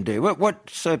we can do. What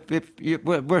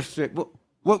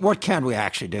can we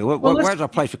actually do? Where's our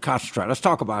place to concentrate? Let's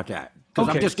talk about that.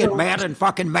 Because I'm just getting mad and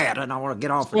fucking mad, and I want to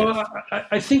get off of this. Well,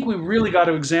 I think we really got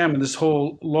to examine this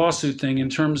whole lawsuit thing in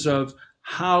terms of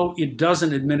how it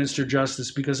doesn't administer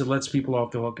justice because it lets people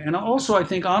off the hook. And also, I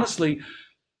think, honestly,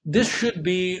 this should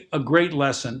be a great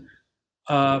lesson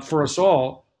for us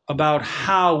all about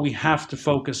how we have to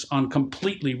focus on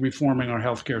completely reforming our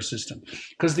healthcare system.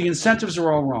 Because the incentives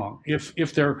are all wrong.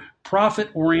 If they're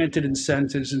profit-oriented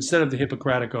incentives instead of the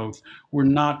Hippocratic Oath, we're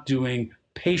not doing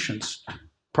patients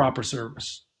proper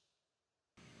service.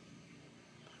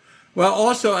 Well,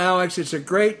 also, Alex, it's a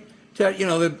great,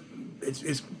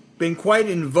 it's been quite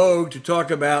in vogue to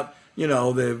talk about,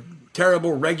 the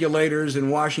terrible regulators in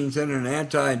Washington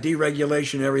and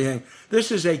deregulation and everything.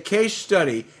 This is a case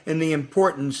study in the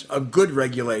importance of good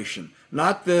regulation,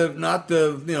 not the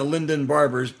Lyndon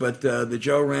Barbers, but the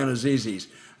Joe Ranazizis.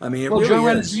 I mean, Joe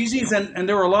Ranazizis, and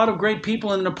there were a lot of great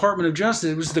people in the Department of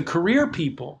Justice. It was the career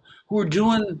people who were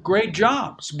doing great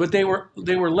jobs, but they were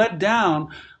let down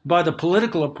by the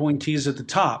political appointees at the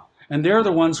top, and they're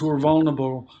the ones who were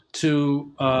vulnerable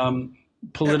to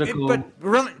political. But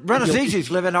Ranazizis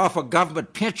living off a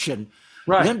government pension.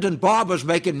 Right. Lyndon Barber's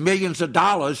making millions of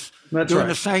dollars doing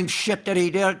the same shit that he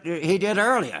did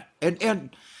earlier,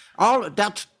 and all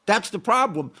that's the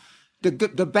problem.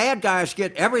 The bad guys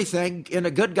get everything, and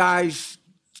the good guys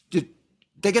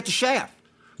they get the shaft.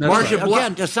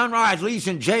 Again, the Sunrise Lee's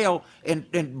in jail,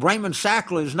 and Raymond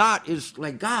Sackler is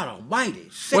like, God almighty.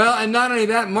 Sick. Well, and not only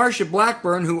that, Marsha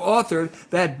Blackburn, who authored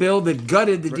that bill that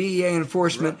gutted the DEA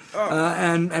enforcement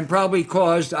and probably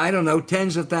caused, I don't know,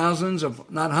 tens of thousands,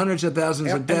 of not hundreds of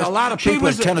thousands of deaths. And a lot of people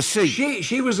in Tennessee.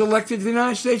 She was elected to the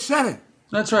United States Senate.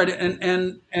 That's right,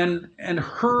 and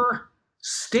her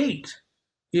state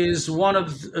is one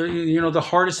of the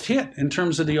hardest hit in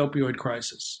terms of the opioid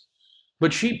crisis.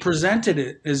 But she presented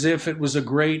it as if it was a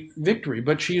great victory.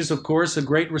 But she is, of course, a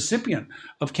great recipient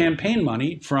of campaign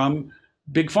money from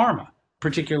Big Pharma,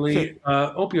 particularly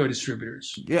opioid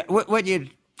distributors. Yeah, when you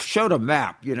showed a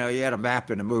map, you had a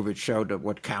map in the movie that showed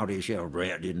what counties,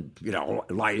 red and,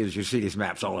 light, as you see these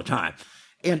maps all the time.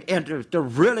 And the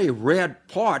really red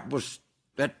part was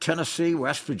that Tennessee,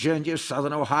 West Virginia,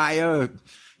 Southern Ohio,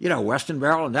 Western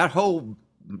Maryland, that whole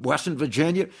Western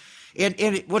Virginia.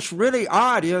 And what's really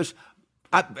odd is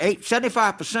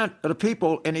 75% of the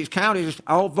people in these counties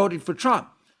all voted for Trump.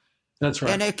 That's right.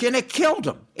 And they killed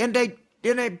him. And they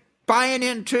buying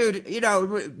into,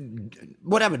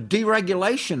 whatever,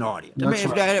 deregulation audience. That's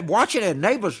right. They're watching their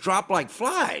neighbors drop like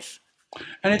flies.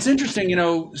 And it's interesting,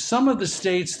 some of the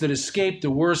states that escaped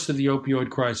the worst of the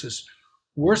opioid crisis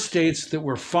were states that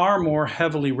were far more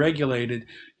heavily regulated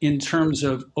in terms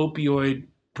of opioid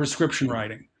prescription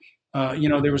writing.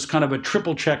 There was kind of a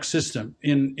triple check system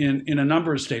in a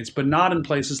number of states, but not in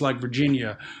places like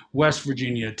Virginia, West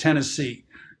Virginia, Tennessee.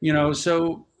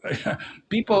 So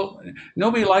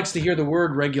nobody likes to hear the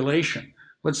word regulation,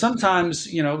 but sometimes,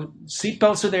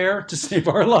 seatbelts are there to save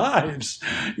our lives.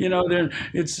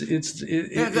 It's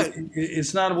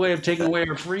not a way of taking away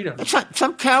our freedom.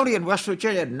 Some county in West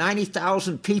Virginia had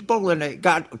 90,000 people, and they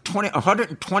got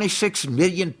 126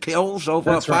 million pills over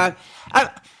That's right.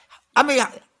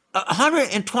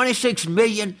 126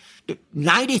 million,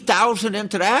 90,000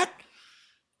 into that?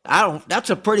 That's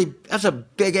a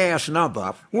big ass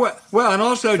number. Well, and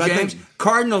also, James,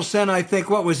 Cardinal sent, I think,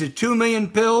 2 million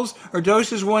pills or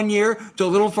doses 1 year to a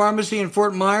little pharmacy in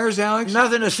Fort Myers, Alex?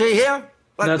 Nothing to see here.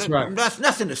 That's right. That's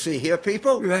nothing to see here,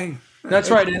 people. Right.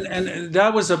 That's right. And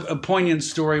that was a poignant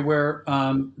story where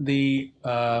an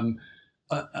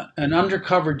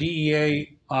undercover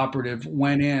DEA operative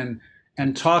went in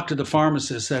and talked to the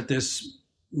pharmacist at this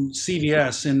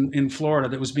CVS in Florida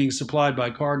that was being supplied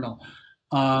by Cardinal.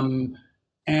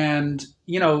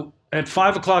 At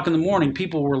 5 o'clock in the morning,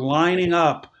 people were lining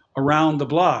up around the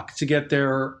block to get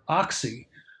their Oxy.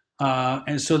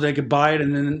 and so they could buy it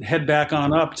and then head back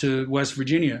on up to West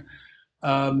Virginia.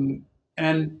 And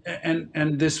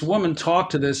this woman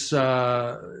talked to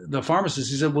the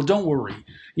pharmacist. He said, "Well, don't worry.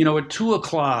 At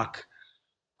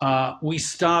 2:00, we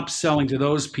stop selling to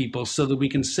those people so that we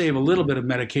can save a little bit of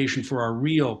medication for our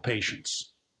real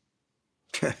patients."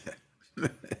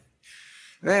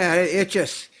 Man, it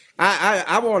just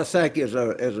I want to thank you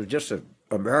as just an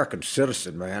American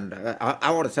citizen, man.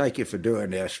 I want to thank you for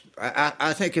doing this.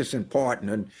 I think it's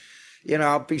important, and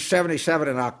I'll be 77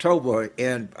 in October,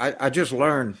 and I just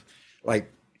learned,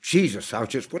 like, Jesus, I was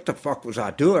just, what the fuck was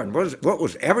I doing? What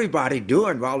was everybody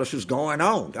doing while this was going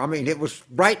on? I mean, it was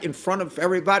right in front of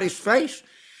everybody's face.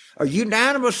 A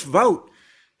unanimous vote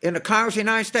in the Congress of the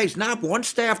United States, not one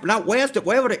staff,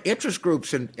 where were the interest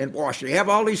groups in Washington? You have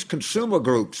all these consumer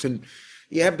groups, and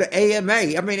you have the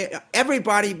AMA. I mean,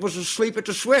 everybody was asleep at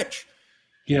the switch.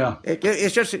 Yeah.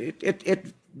 It's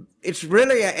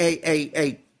really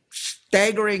a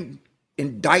staggering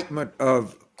indictment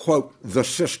of, quote, the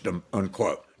system,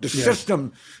 unquote. The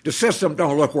system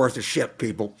don't look worth a shit,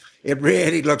 people. It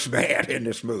really looks bad in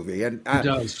this movie. And it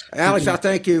does. Alex, I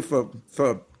thank you for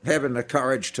having the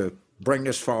courage to bring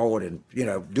this forward and,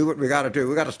 do what we got to do.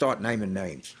 We got to start naming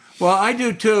names. Well, I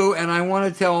do too, and I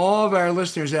want to tell all of our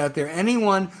listeners out there,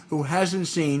 anyone who hasn't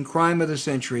seen Crime of the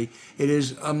Century, it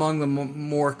is among the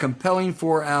more compelling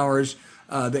 4 hours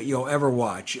that you'll ever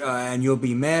watch, and you'll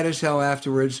be mad as hell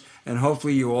afterwards, and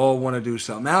hopefully you all want to do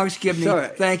something. Alex Gibney,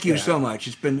 thank you so much.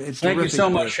 It's thank you so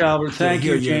much, Albert. Thank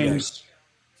you, James.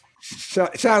 So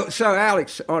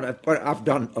Alex, I've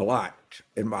done a lot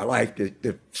in my life,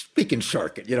 the speaking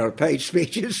circuit, paid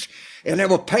speeches, and they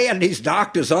were paying these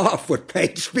doctors off with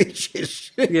paid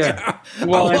speeches. Yeah.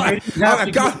 Well,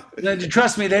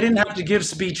 trust me, they didn't have to give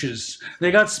speeches.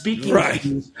 They got speaking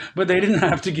fees, but they didn't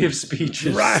have to give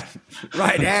speeches. Right.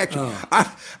 Actually,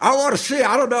 I want to see.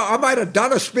 I don't know. I might have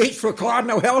done a speech for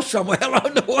Cardinal Health somewhere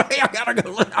along the way. I gotta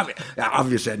go look. I mean,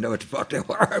 obviously, I know what the fuck they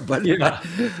were, but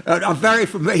I'm very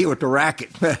familiar with the racket.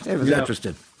 It was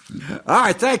interesting. All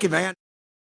right, thank you, man.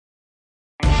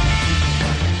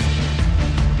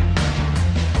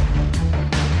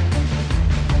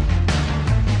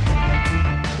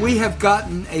 We have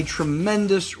gotten a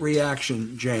tremendous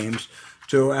reaction, James,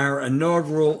 to our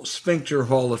inaugural Sphincter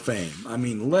Hall of Fame. I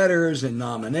mean, letters and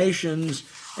nominations,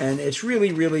 and it's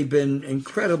really, really been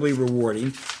incredibly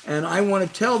rewarding. And I want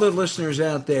to tell the listeners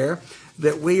out there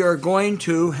that we are going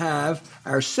to have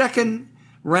our second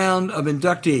round of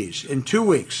inductees in 2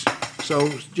 weeks. So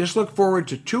just look forward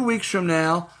to 2 weeks from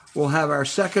now. We'll have our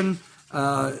second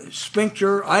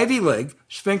Sphincter, Ivy League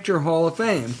Sphincter Hall of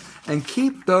Fame. And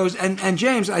keep those. And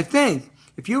James, I think,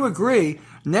 if you agree,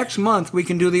 next month we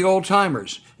can do the Old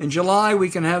Timers. In July, we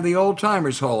can have the Old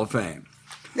Timers Hall of Fame.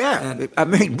 Yeah. And, I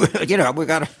mean, we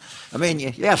got to. I mean,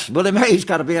 yes, Willie Mays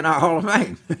got to be in our Hall of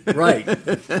Fame. Right.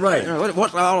 What's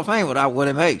the Hall of Fame without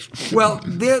Willie Mays? Well,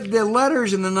 the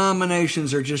letters and the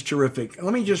nominations are just terrific.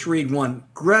 Let me just read one.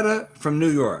 Greta from New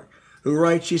York, who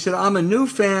writes, she said, "I'm a new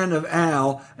fan of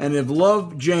Al and have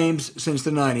loved James since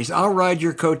the 90s. I'll ride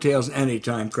your coattails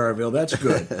anytime, Carville. That's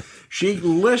good." She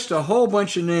lists a whole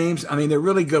bunch of names. I mean, they're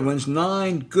really good ones,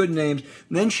 9 good names.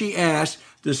 And then she asked,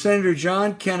 does Senator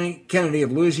John Kennedy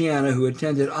of Louisiana, who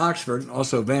attended Oxford,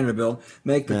 also Vanderbilt,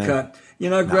 make the cut?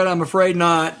 Greta, I'm afraid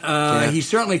not. He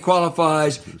certainly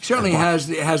qualifies. He certainly has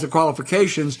the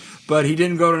qualifications, but he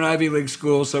didn't go to an Ivy League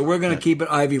school, so we're going to keep it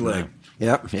Ivy League.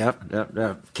 Yep.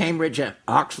 Cambridge,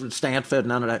 Oxford, Stanford,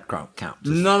 none of that counts.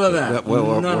 None of that.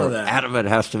 None of that. Out of it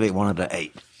has to be one of the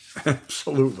 8.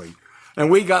 Absolutely. And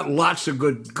we got lots of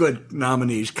good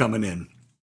nominees coming in.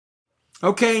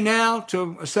 Okay, now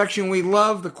to a section we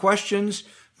love, the questions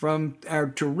from our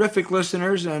terrific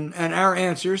listeners and our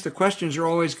answers. The questions are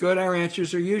always good. Our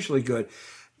answers are usually good.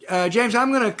 James,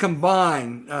 I'm going to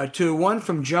combine one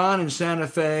from John in Santa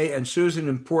Fe and Susan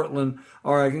in Portland,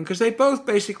 Oregon, because they both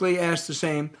basically asked the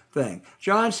same thing.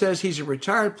 John says he's a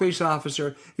retired police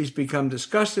officer. He's become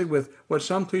disgusted with what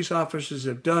some police officers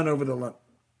have done over the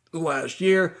last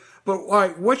year. But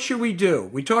what should we do?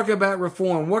 We talk about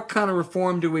reform. What kind of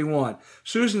reform do we want?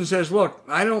 Susan says, look,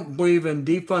 I don't believe in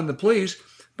defund the police,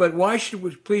 but why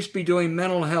should police be doing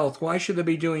mental health? Why should they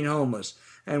be doing homeless?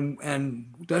 And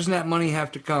doesn't that money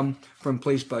have to come from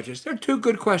police budgets? They're 2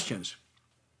 good questions.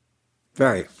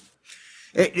 They're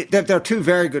 2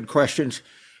 very good questions.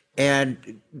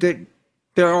 And there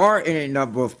are any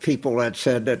number of people that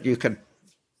said that you can,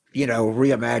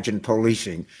 reimagine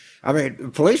policing. I mean,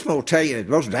 policemen will tell you the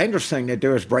most dangerous thing they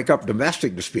do is break up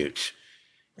domestic disputes.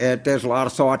 And there's a lot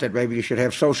of thought that maybe you should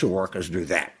have social workers do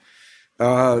that.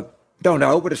 Don't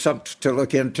know, but it's something to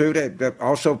look into.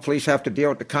 Also, police have to deal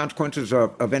with the consequences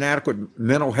of inadequate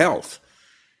mental health.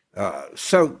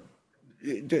 So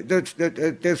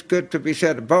there's good to be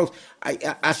said of both.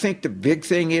 I think the big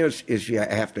thing is you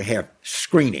have to have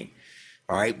screening.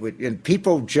 All right, and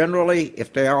people generally,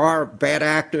 if they are bad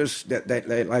actors,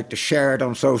 they like to share it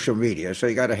on social media. So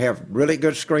you got to have really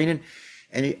good screening.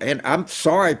 And I'm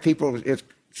sorry,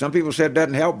 some people said it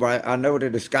doesn't help, but I know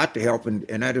that it's got to help, and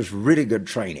that is really good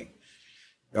training.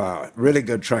 Really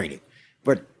good training.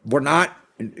 But we're not,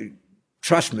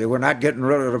 trust me, we're not getting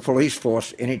rid of the police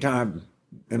force anytime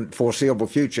in the foreseeable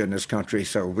future in this country.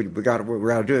 So what we got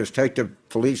to do is take the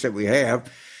police that we have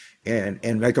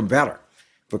and make them better.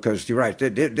 Because you're right,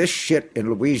 this shit in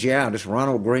Louisiana, this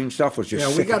Ronald Green stuff was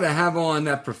just we got to have on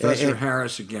that Professor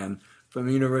Harris again from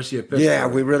the University of Pittsburgh. Yeah,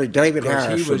 we really, David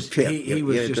Harris he was, from Pitt. He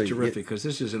was just terrific, because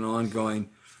this is an ongoing...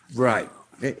 Right.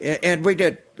 And we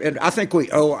did, and I think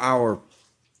we owe our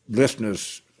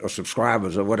listeners or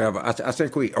subscribers or whatever, I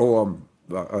think we owe them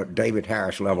a David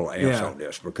Harris level answer on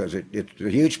this, because it's a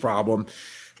huge problem.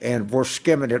 And we're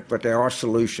skimming it, but there are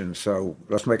solutions. So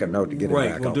let's make a note to get it back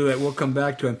on. Right, we'll do that. We'll come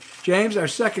back to him. James, our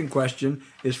second question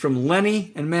is from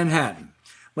Lenny in Manhattan.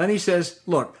 Lenny says,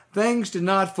 look, things did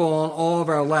not fall on all of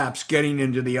our laps getting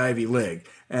into the Ivy League.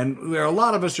 And a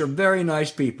lot of us are very nice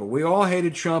people. We all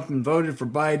hated Trump and voted for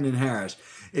Biden and Harris.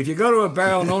 If you go to a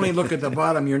barrel and only look at the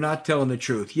bottom, you're not telling the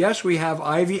truth. Yes, we have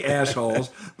Ivy assholes,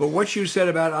 but what you said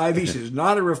about Ivies is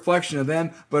not a reflection of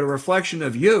them, but a reflection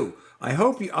of you. I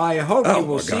hope you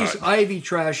will cease Ivy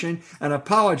trashing and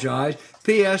apologize.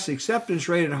 P.S. Acceptance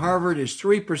rate at Harvard is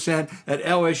 3%, at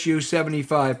LSU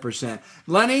 75%.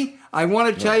 Lenny, I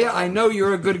want to tell you, I know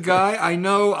you're a good guy. I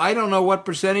don't know what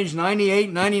percentage,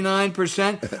 98,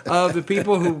 99% of the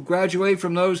people who graduate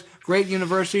from those great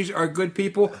universities are good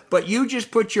people, but you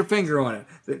just put your finger on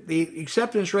it. The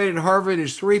acceptance rate at Harvard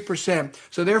is 3%.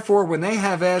 So therefore, when they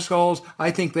have assholes,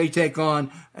 I think they take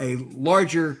on a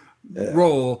larger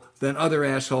role than other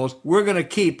assholes. We're going to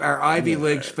keep our Ivy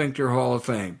League Sphincter Hall of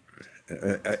Fame.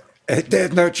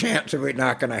 There's no chance that we're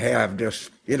not going to have this,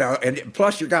 and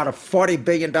plus you got a $40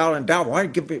 billion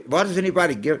endowment. Why does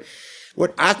anybody give?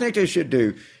 What I think they should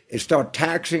do is start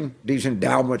taxing these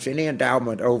endowments. Any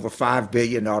endowment over $5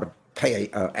 billion ought to pay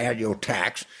an annual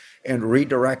tax and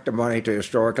redirect the money to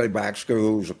historically black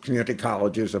schools, or community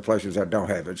colleges, or places that don't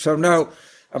have it. So no,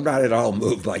 I'm not at all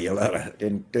moved by your letter,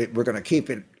 and we're going to keep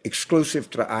it exclusive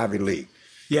to the Ivy League.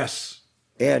 Yes.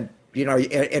 And,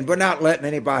 and we're not letting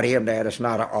anybody in that. It's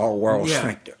not an all-world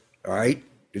sphincter, all right?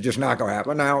 It's just not going to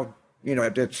happen. Now,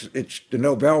 it's the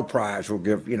Nobel Prize will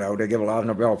give, they give a lot of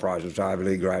Nobel Prizes to Ivy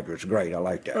League graduates. Great, I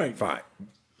like that. Right. Fine.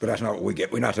 But that's not what we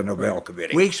get. We're not the Nobel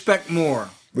Committee. We expect more.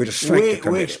 We're the sphincter committee.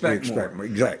 We expect more.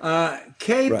 Exactly.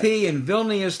 KP in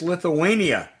Vilnius,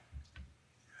 Lithuania.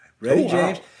 Ready,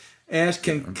 James? Asked,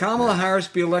 can Kamala Harris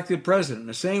be elected president? In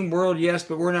the same world, yes,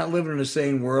 but we're not living in the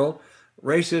same world.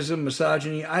 Racism,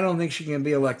 misogyny, I don't think she can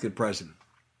be elected president.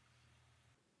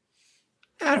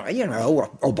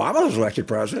 Obama was elected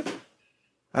president.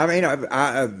 I mean,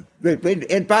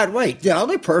 and by the way, the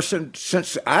only person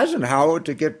since Eisenhower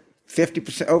to get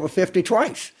 50% over 50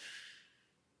 twice.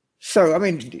 So, I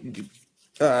don't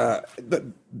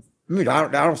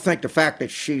think the fact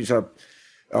that she's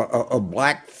a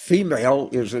black female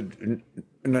is a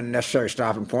necessary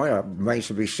stopping point. It remains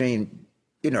to be seen,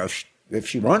 if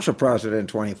she runs for president in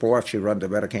 24, if she runs a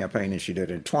better campaign than she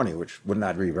did in 20, which would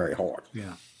not be very hard.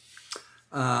 Yeah.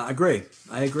 I agree.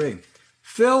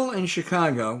 Phil in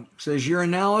Chicago says, your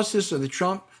analysis of the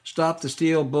Trump stop the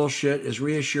steal bullshit is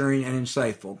reassuring and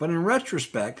insightful. But in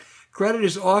retrospect, credit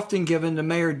is often given to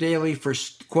Mayor Daley for,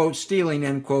 quote, stealing,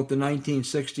 end quote, the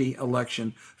 1960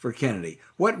 election for Kennedy.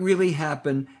 What really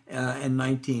happened in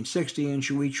 1960, and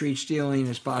should we treat stealing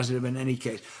as positive in any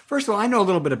case? First of all, I know a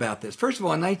little bit about this. First of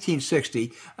all, in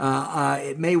 1960,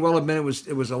 it may well have been it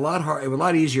was a lot hard, it was a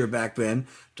lot easier back then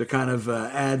to kind of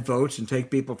add votes and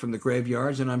take people from the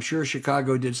graveyards, and I'm sure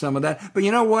Chicago did some of that. But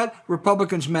you know what?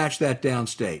 Republicans matched that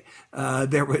downstate.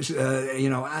 There was,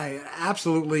 I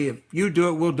absolutely, if you do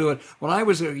it, we'll do it. When I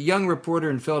was a young reporter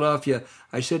in Philadelphia,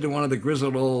 I said to one of the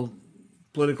grizzled old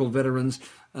political veterans,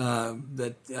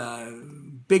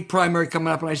 big primary coming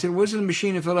up, and I said, wasn't the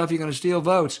machine in Philadelphia going to steal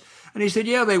votes? And he said,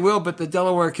 yeah, they will, but the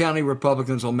Delaware County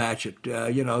Republicans will match it.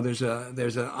 There's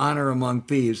an honor among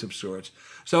thieves of sorts.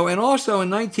 So, and also in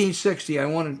 1960, I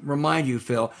want to remind you,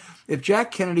 Phil, if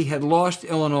Jack Kennedy had lost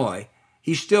Illinois,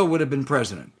 he still would have been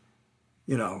president.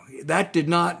 That did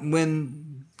not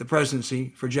win the presidency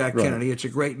for Jack Kennedy. It's a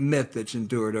great myth that's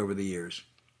endured over the years.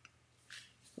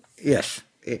 Yes.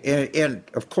 and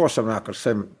of course, I'm not going to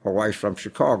say my wife's from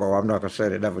Chicago. I'm not going to say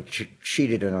they never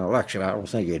cheated in an election. I don't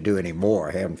think you do anymore.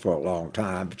 I haven't for a long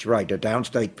time. But you're right, the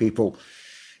downstate people,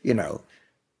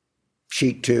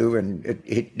 cheat too, and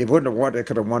they wouldn't have won. They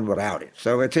could have won without it.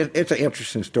 So it's an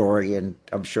interesting story, and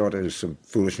I'm sure there's some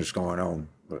foolishness going on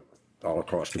all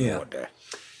across the board there.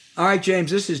 All right,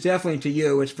 James, this is definitely to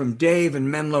you. It's from Dave in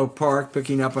Menlo Park,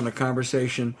 picking up on a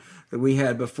conversation that we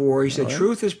had before. He said,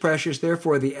 truth is precious,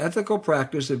 therefore the ethical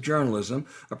practice of journalism,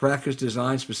 a practice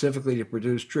designed specifically to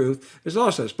produce truth, is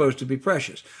also supposed to be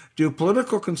precious. Do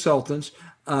political consultants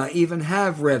even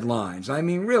have red lines? I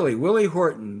mean, really, Willie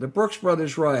Horton, the Brooks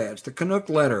Brothers riots, the Canuck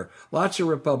letter, lots of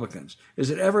Republicans. Is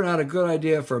it ever not a good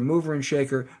idea for a mover and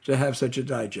shaker to have such a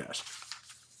digest?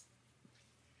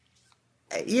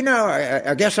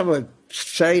 I guess I would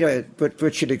say that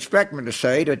what you'd expect me to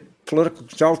say, that political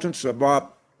consultants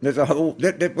about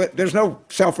there's no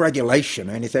self-regulation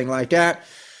or anything like that.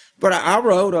 But I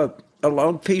wrote a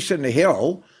long piece in The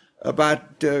Hill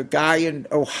about a guy in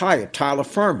Ohio, Tyler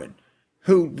Furman,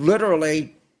 who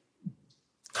literally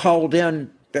called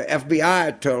in the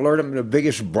FBI to alert him of the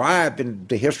biggest bribe in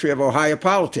the history of Ohio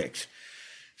politics.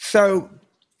 So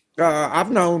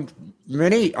I've known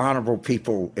many honorable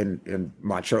people in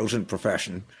my chosen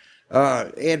profession,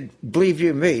 and believe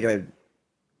you me,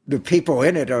 the people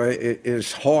in it are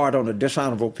as hard on the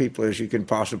dishonorable people as you can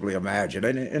possibly imagine.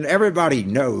 And everybody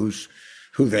knows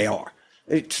who they are.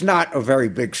 It's not a very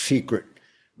big secret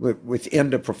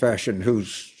within the profession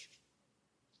who's,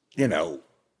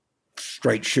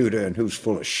 straight shooter and who's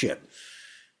full of shit.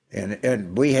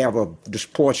 And we have a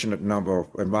disproportionate number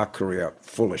in my career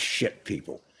full of shit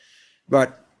people.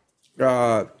 But,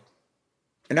 but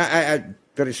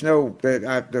it's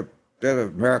they're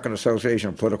the American Association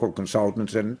of Political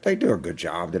Consultants, and they do a good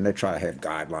job. And they try to have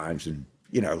guidelines and,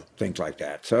 things like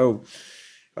that. So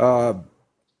I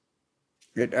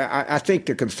think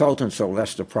the consultants are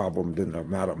less the problem than the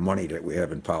amount of money that we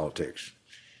have in politics.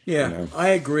 Yeah, I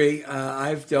agree.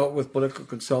 I've dealt with political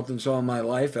consultants all my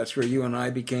life. That's where you and I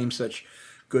became such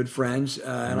good friends.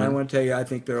 And I want to tell you, I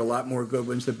think there are a lot more good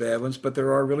ones than bad ones, but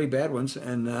there are really bad ones.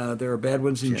 And there are bad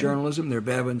ones in journalism. There are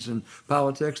bad ones in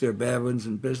politics. There are bad ones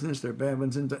in business. There are bad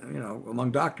ones in,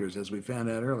 among doctors, as we found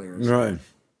out earlier.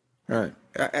 Right.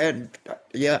 And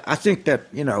I think that,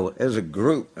 as a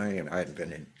group, I hadn't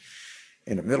been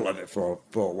in the middle of it for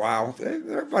a while.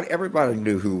 Everybody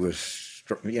knew who was,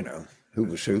 who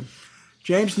was who.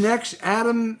 James, next,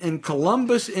 Adam in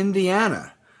Columbus,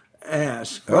 Indiana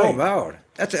asks. Oh, wow.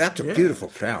 That's a beautiful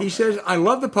town. He says, I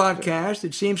love the podcast.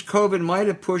 It seems COVID might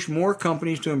have pushed more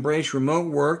companies to embrace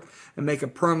remote work and make a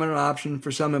permanent option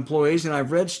for some employees. And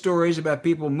I've read stories about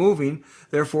people moving,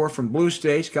 therefore, from blue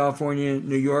states, California,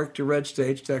 New York, to red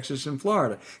states, Texas, and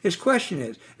Florida. His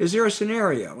question is there a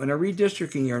scenario in a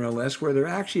redistricting year, no less, where there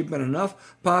actually have been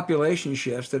enough population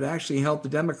shifts that actually help the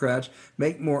Democrats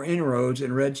make more inroads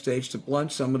in red states to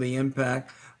blunt some of the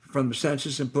impact from the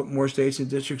census and put more states and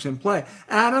districts in play?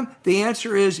 Adam, the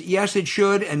answer is yes, it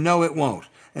should, and no, it won't.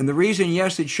 And the reason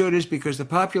yes, it should is because the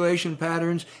population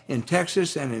patterns in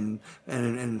Texas and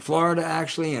in Florida,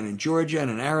 actually, and in Georgia and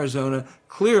in Arizona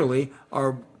clearly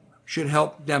should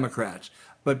help Democrats.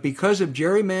 But because of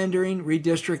gerrymandering,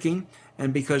 redistricting,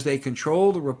 and because they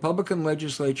control the Republican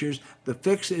legislatures, the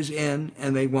fix is in,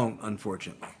 and they won't,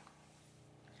 unfortunately.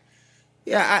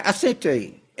 Yeah, I think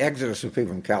the exodus of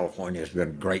people in California has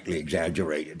been greatly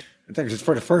exaggerated. I think it's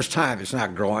for the first time it's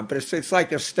not growing, but it's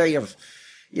like a state of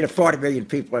 40 million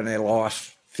people and they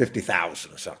lost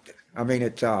 50,000 or something. I mean,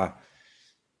 it's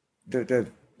the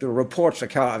reports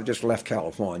of I've just left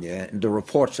California, and the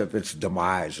reports of its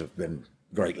demise have been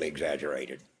greatly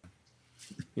exaggerated.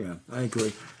 Yeah, I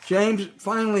agree. James,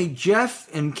 finally, Jeff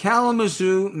in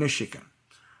Kalamazoo, Michigan.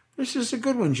 This is a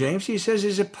good one, James. He says,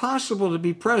 is it possible to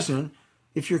be president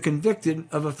if you're convicted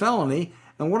of a felony?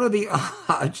 And what are the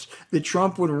odds that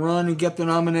Trump would run and get the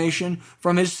nomination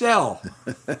from his cell?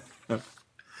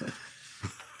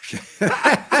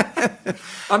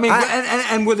 I mean,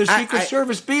 and would the Secret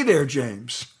Service be there,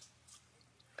 James?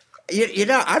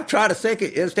 I'm trying to think,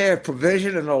 is there a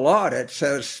provision in the law that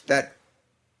says that?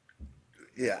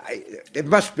 Yeah, it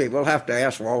must be. We'll have to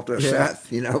ask Walter or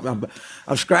Seth.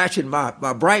 I'm scratching my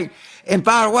brain. And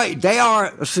by the way, they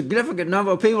are a significant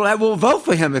number of people that will vote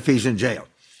for him if he's in jail.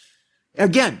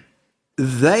 Again,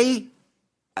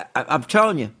 I'm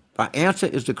telling you, my answer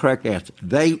is the correct answer.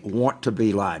 They want to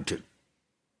be lied to.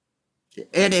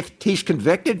 And if he's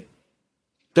convicted,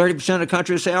 30% of the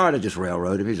country will say, oh, they just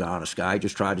railroad him. He's an honest guy. He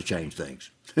just tried to change things.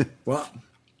 Well,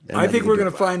 I think we're going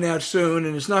to find out soon,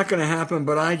 and it's not going to happen.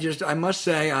 But I must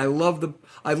say, I love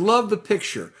the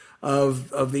picture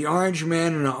of the orange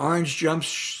man in an orange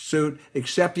jumpsuit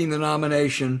accepting the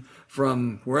nomination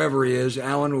from wherever he is,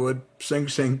 Allenwood, Sing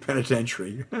Sing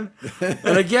Penitentiary.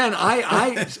 And again,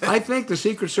 I think the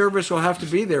Secret Service will have to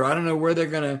be there. I don't know where they're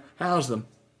going to house them.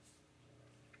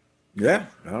 Yeah,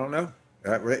 I don't know.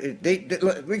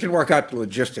 We can work out the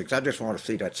logistics. I just want to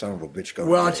see that son of a bitch go.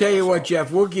 Well, I'll tell you what,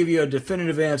 Jeff. We'll give you a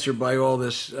definitive answer by all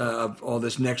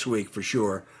this next week for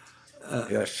sure.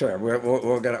 Yes, sir.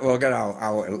 We'll get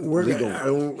our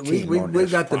legal team on We've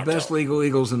got the best legal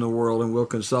eagles in the world, and we'll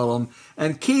consult them.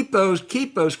 And keep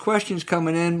those questions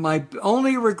coming in. My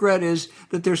only regret is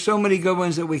that there's so many good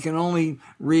ones that we can only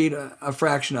read a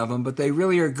fraction of them, but they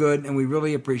really are good, and we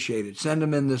really appreciate it. Send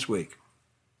them in this week.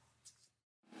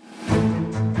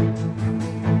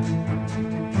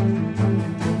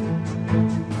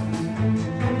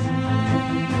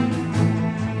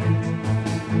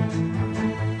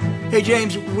 Hey,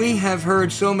 James, we have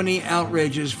heard so many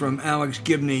outrages from Alex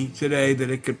Gibney today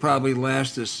that it could probably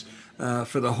last us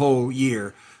for the whole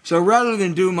year. So rather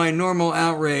than do my normal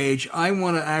outrage, I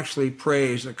want to actually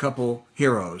praise a couple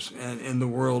heroes in the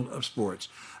world of sports.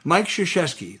 Mike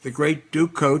Krzyzewski, the great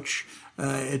Duke coach,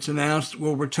 it's announced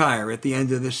will retire at the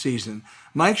end of this season.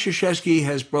 Mike Krzyzewski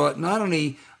has brought not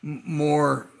only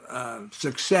more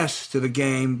success to the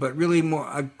game, but really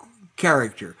more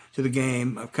character to the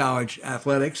game of college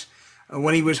athletics.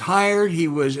 When he was hired, it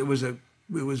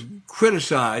was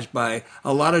criticized by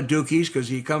a lot of Dukies because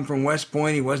he come from West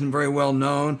Point. He wasn't very well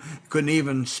known, couldn't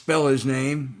even spell his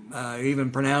name, even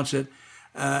pronounce it.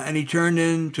 And he turned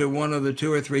into one of the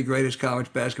 2 or 3 greatest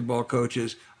college basketball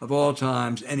coaches of all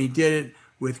times. And he did it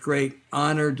with great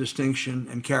honor, distinction,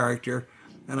 and character.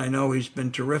 And I know he's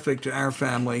been terrific to our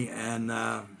family. And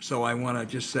so I want to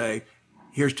just say,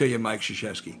 here's to you, Mike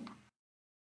Krzyzewski.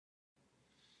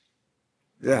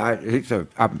 Yeah,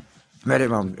 I've met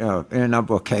him on in a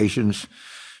number of occasions.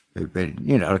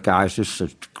 The guy's just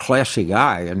a classy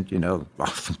guy, and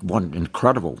one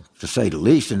incredible to say the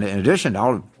least. And in addition to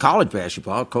all college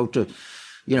basketball, coached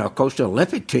the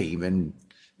Olympic team, and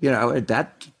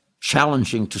that's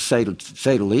challenging to say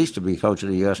the least to be coach of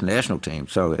the U.S. national team.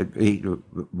 So he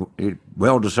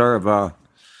well deserved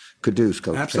kudos,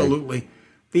 Coach. Absolutely.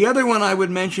 The other one I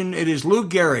would mention, it is Lou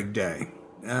Gehrig Day.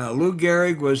 Lou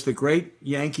Gehrig was the great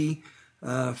Yankee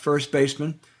first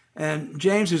baseman. And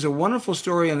James, there's a wonderful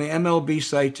story on the MLB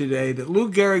site today that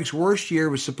Lou Gehrig's worst year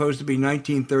was supposed to be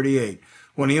 1938,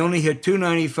 when he only hit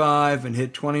 .295 and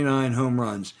hit 29 home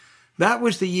runs. That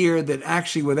was the year that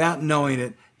actually, without knowing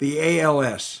it, the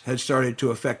ALS had started to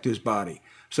affect his body.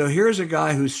 So here's a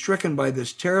guy who's stricken by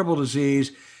this terrible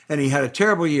disease, and he had a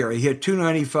terrible year. He hit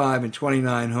 .295 and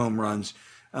 29 home runs.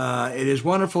 It is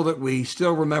wonderful that we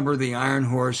still remember the Iron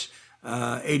Horse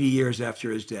 80 years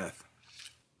after his death.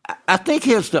 I think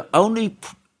he's the only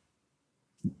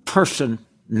person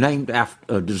named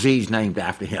after a disease named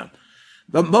after him.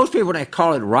 But most people, they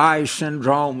call it Reye's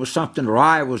syndrome or something.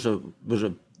 Rye was a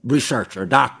researcher, a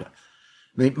doctor. I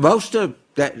mean, most of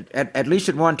that, at least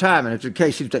at one time, and it's the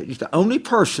case, he's the only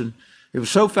person. He was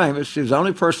so famous. He was the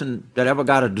only person that ever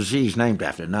got a disease named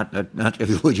after him. Not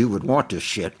that you would want this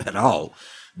shit at all.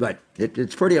 But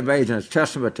it's pretty amazing. It's a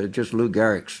testament to just Lou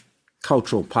Gehrig's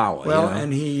cultural power. Well,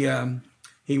 and he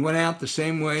went out the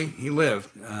same way he lived,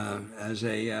 as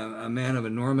a man of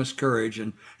enormous courage.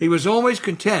 And he was always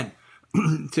content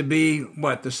to be,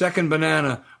 the second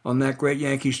banana on that great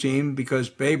Yankees team, because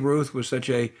Babe Ruth was such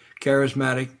a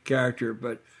charismatic character.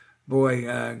 But, boy,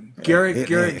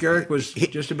 Gehrig was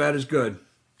just about as good.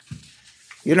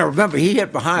 Remember, he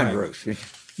hit behind Ruth.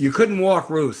 You couldn't walk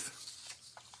Ruth.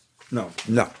 No.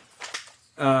 No.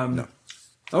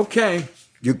 Okay.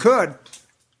 You could.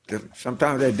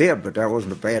 Sometimes they did, but that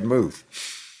wasn't a bad move.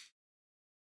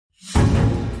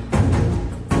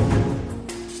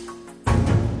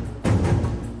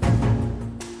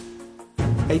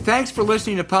 Hey, thanks for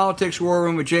listening to Politics War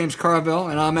Room with James Carville,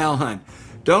 and I'm Al Hunt.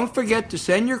 Don't forget to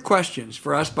send your questions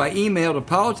for us by email to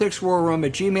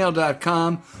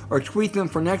politicswarroom@gmail.com or tweet them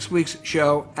for next week's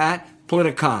show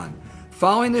 @Politicon.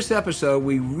 Following this episode,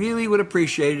 we really would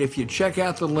appreciate it if you check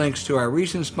out the links to our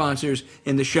recent sponsors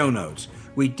in the show notes.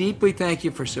 We deeply thank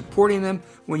you for supporting them.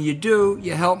 When you do,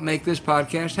 you help make this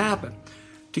podcast happen.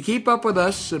 To keep up with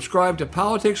us, subscribe to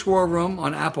Politics War Room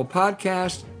on Apple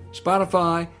Podcasts,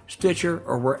 Spotify, Stitcher,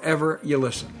 or wherever you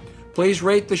listen. Please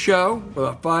rate the show with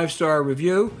a 5-star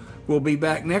review. We'll be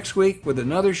back next week with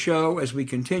another show as we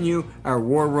continue our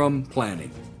War Room planning.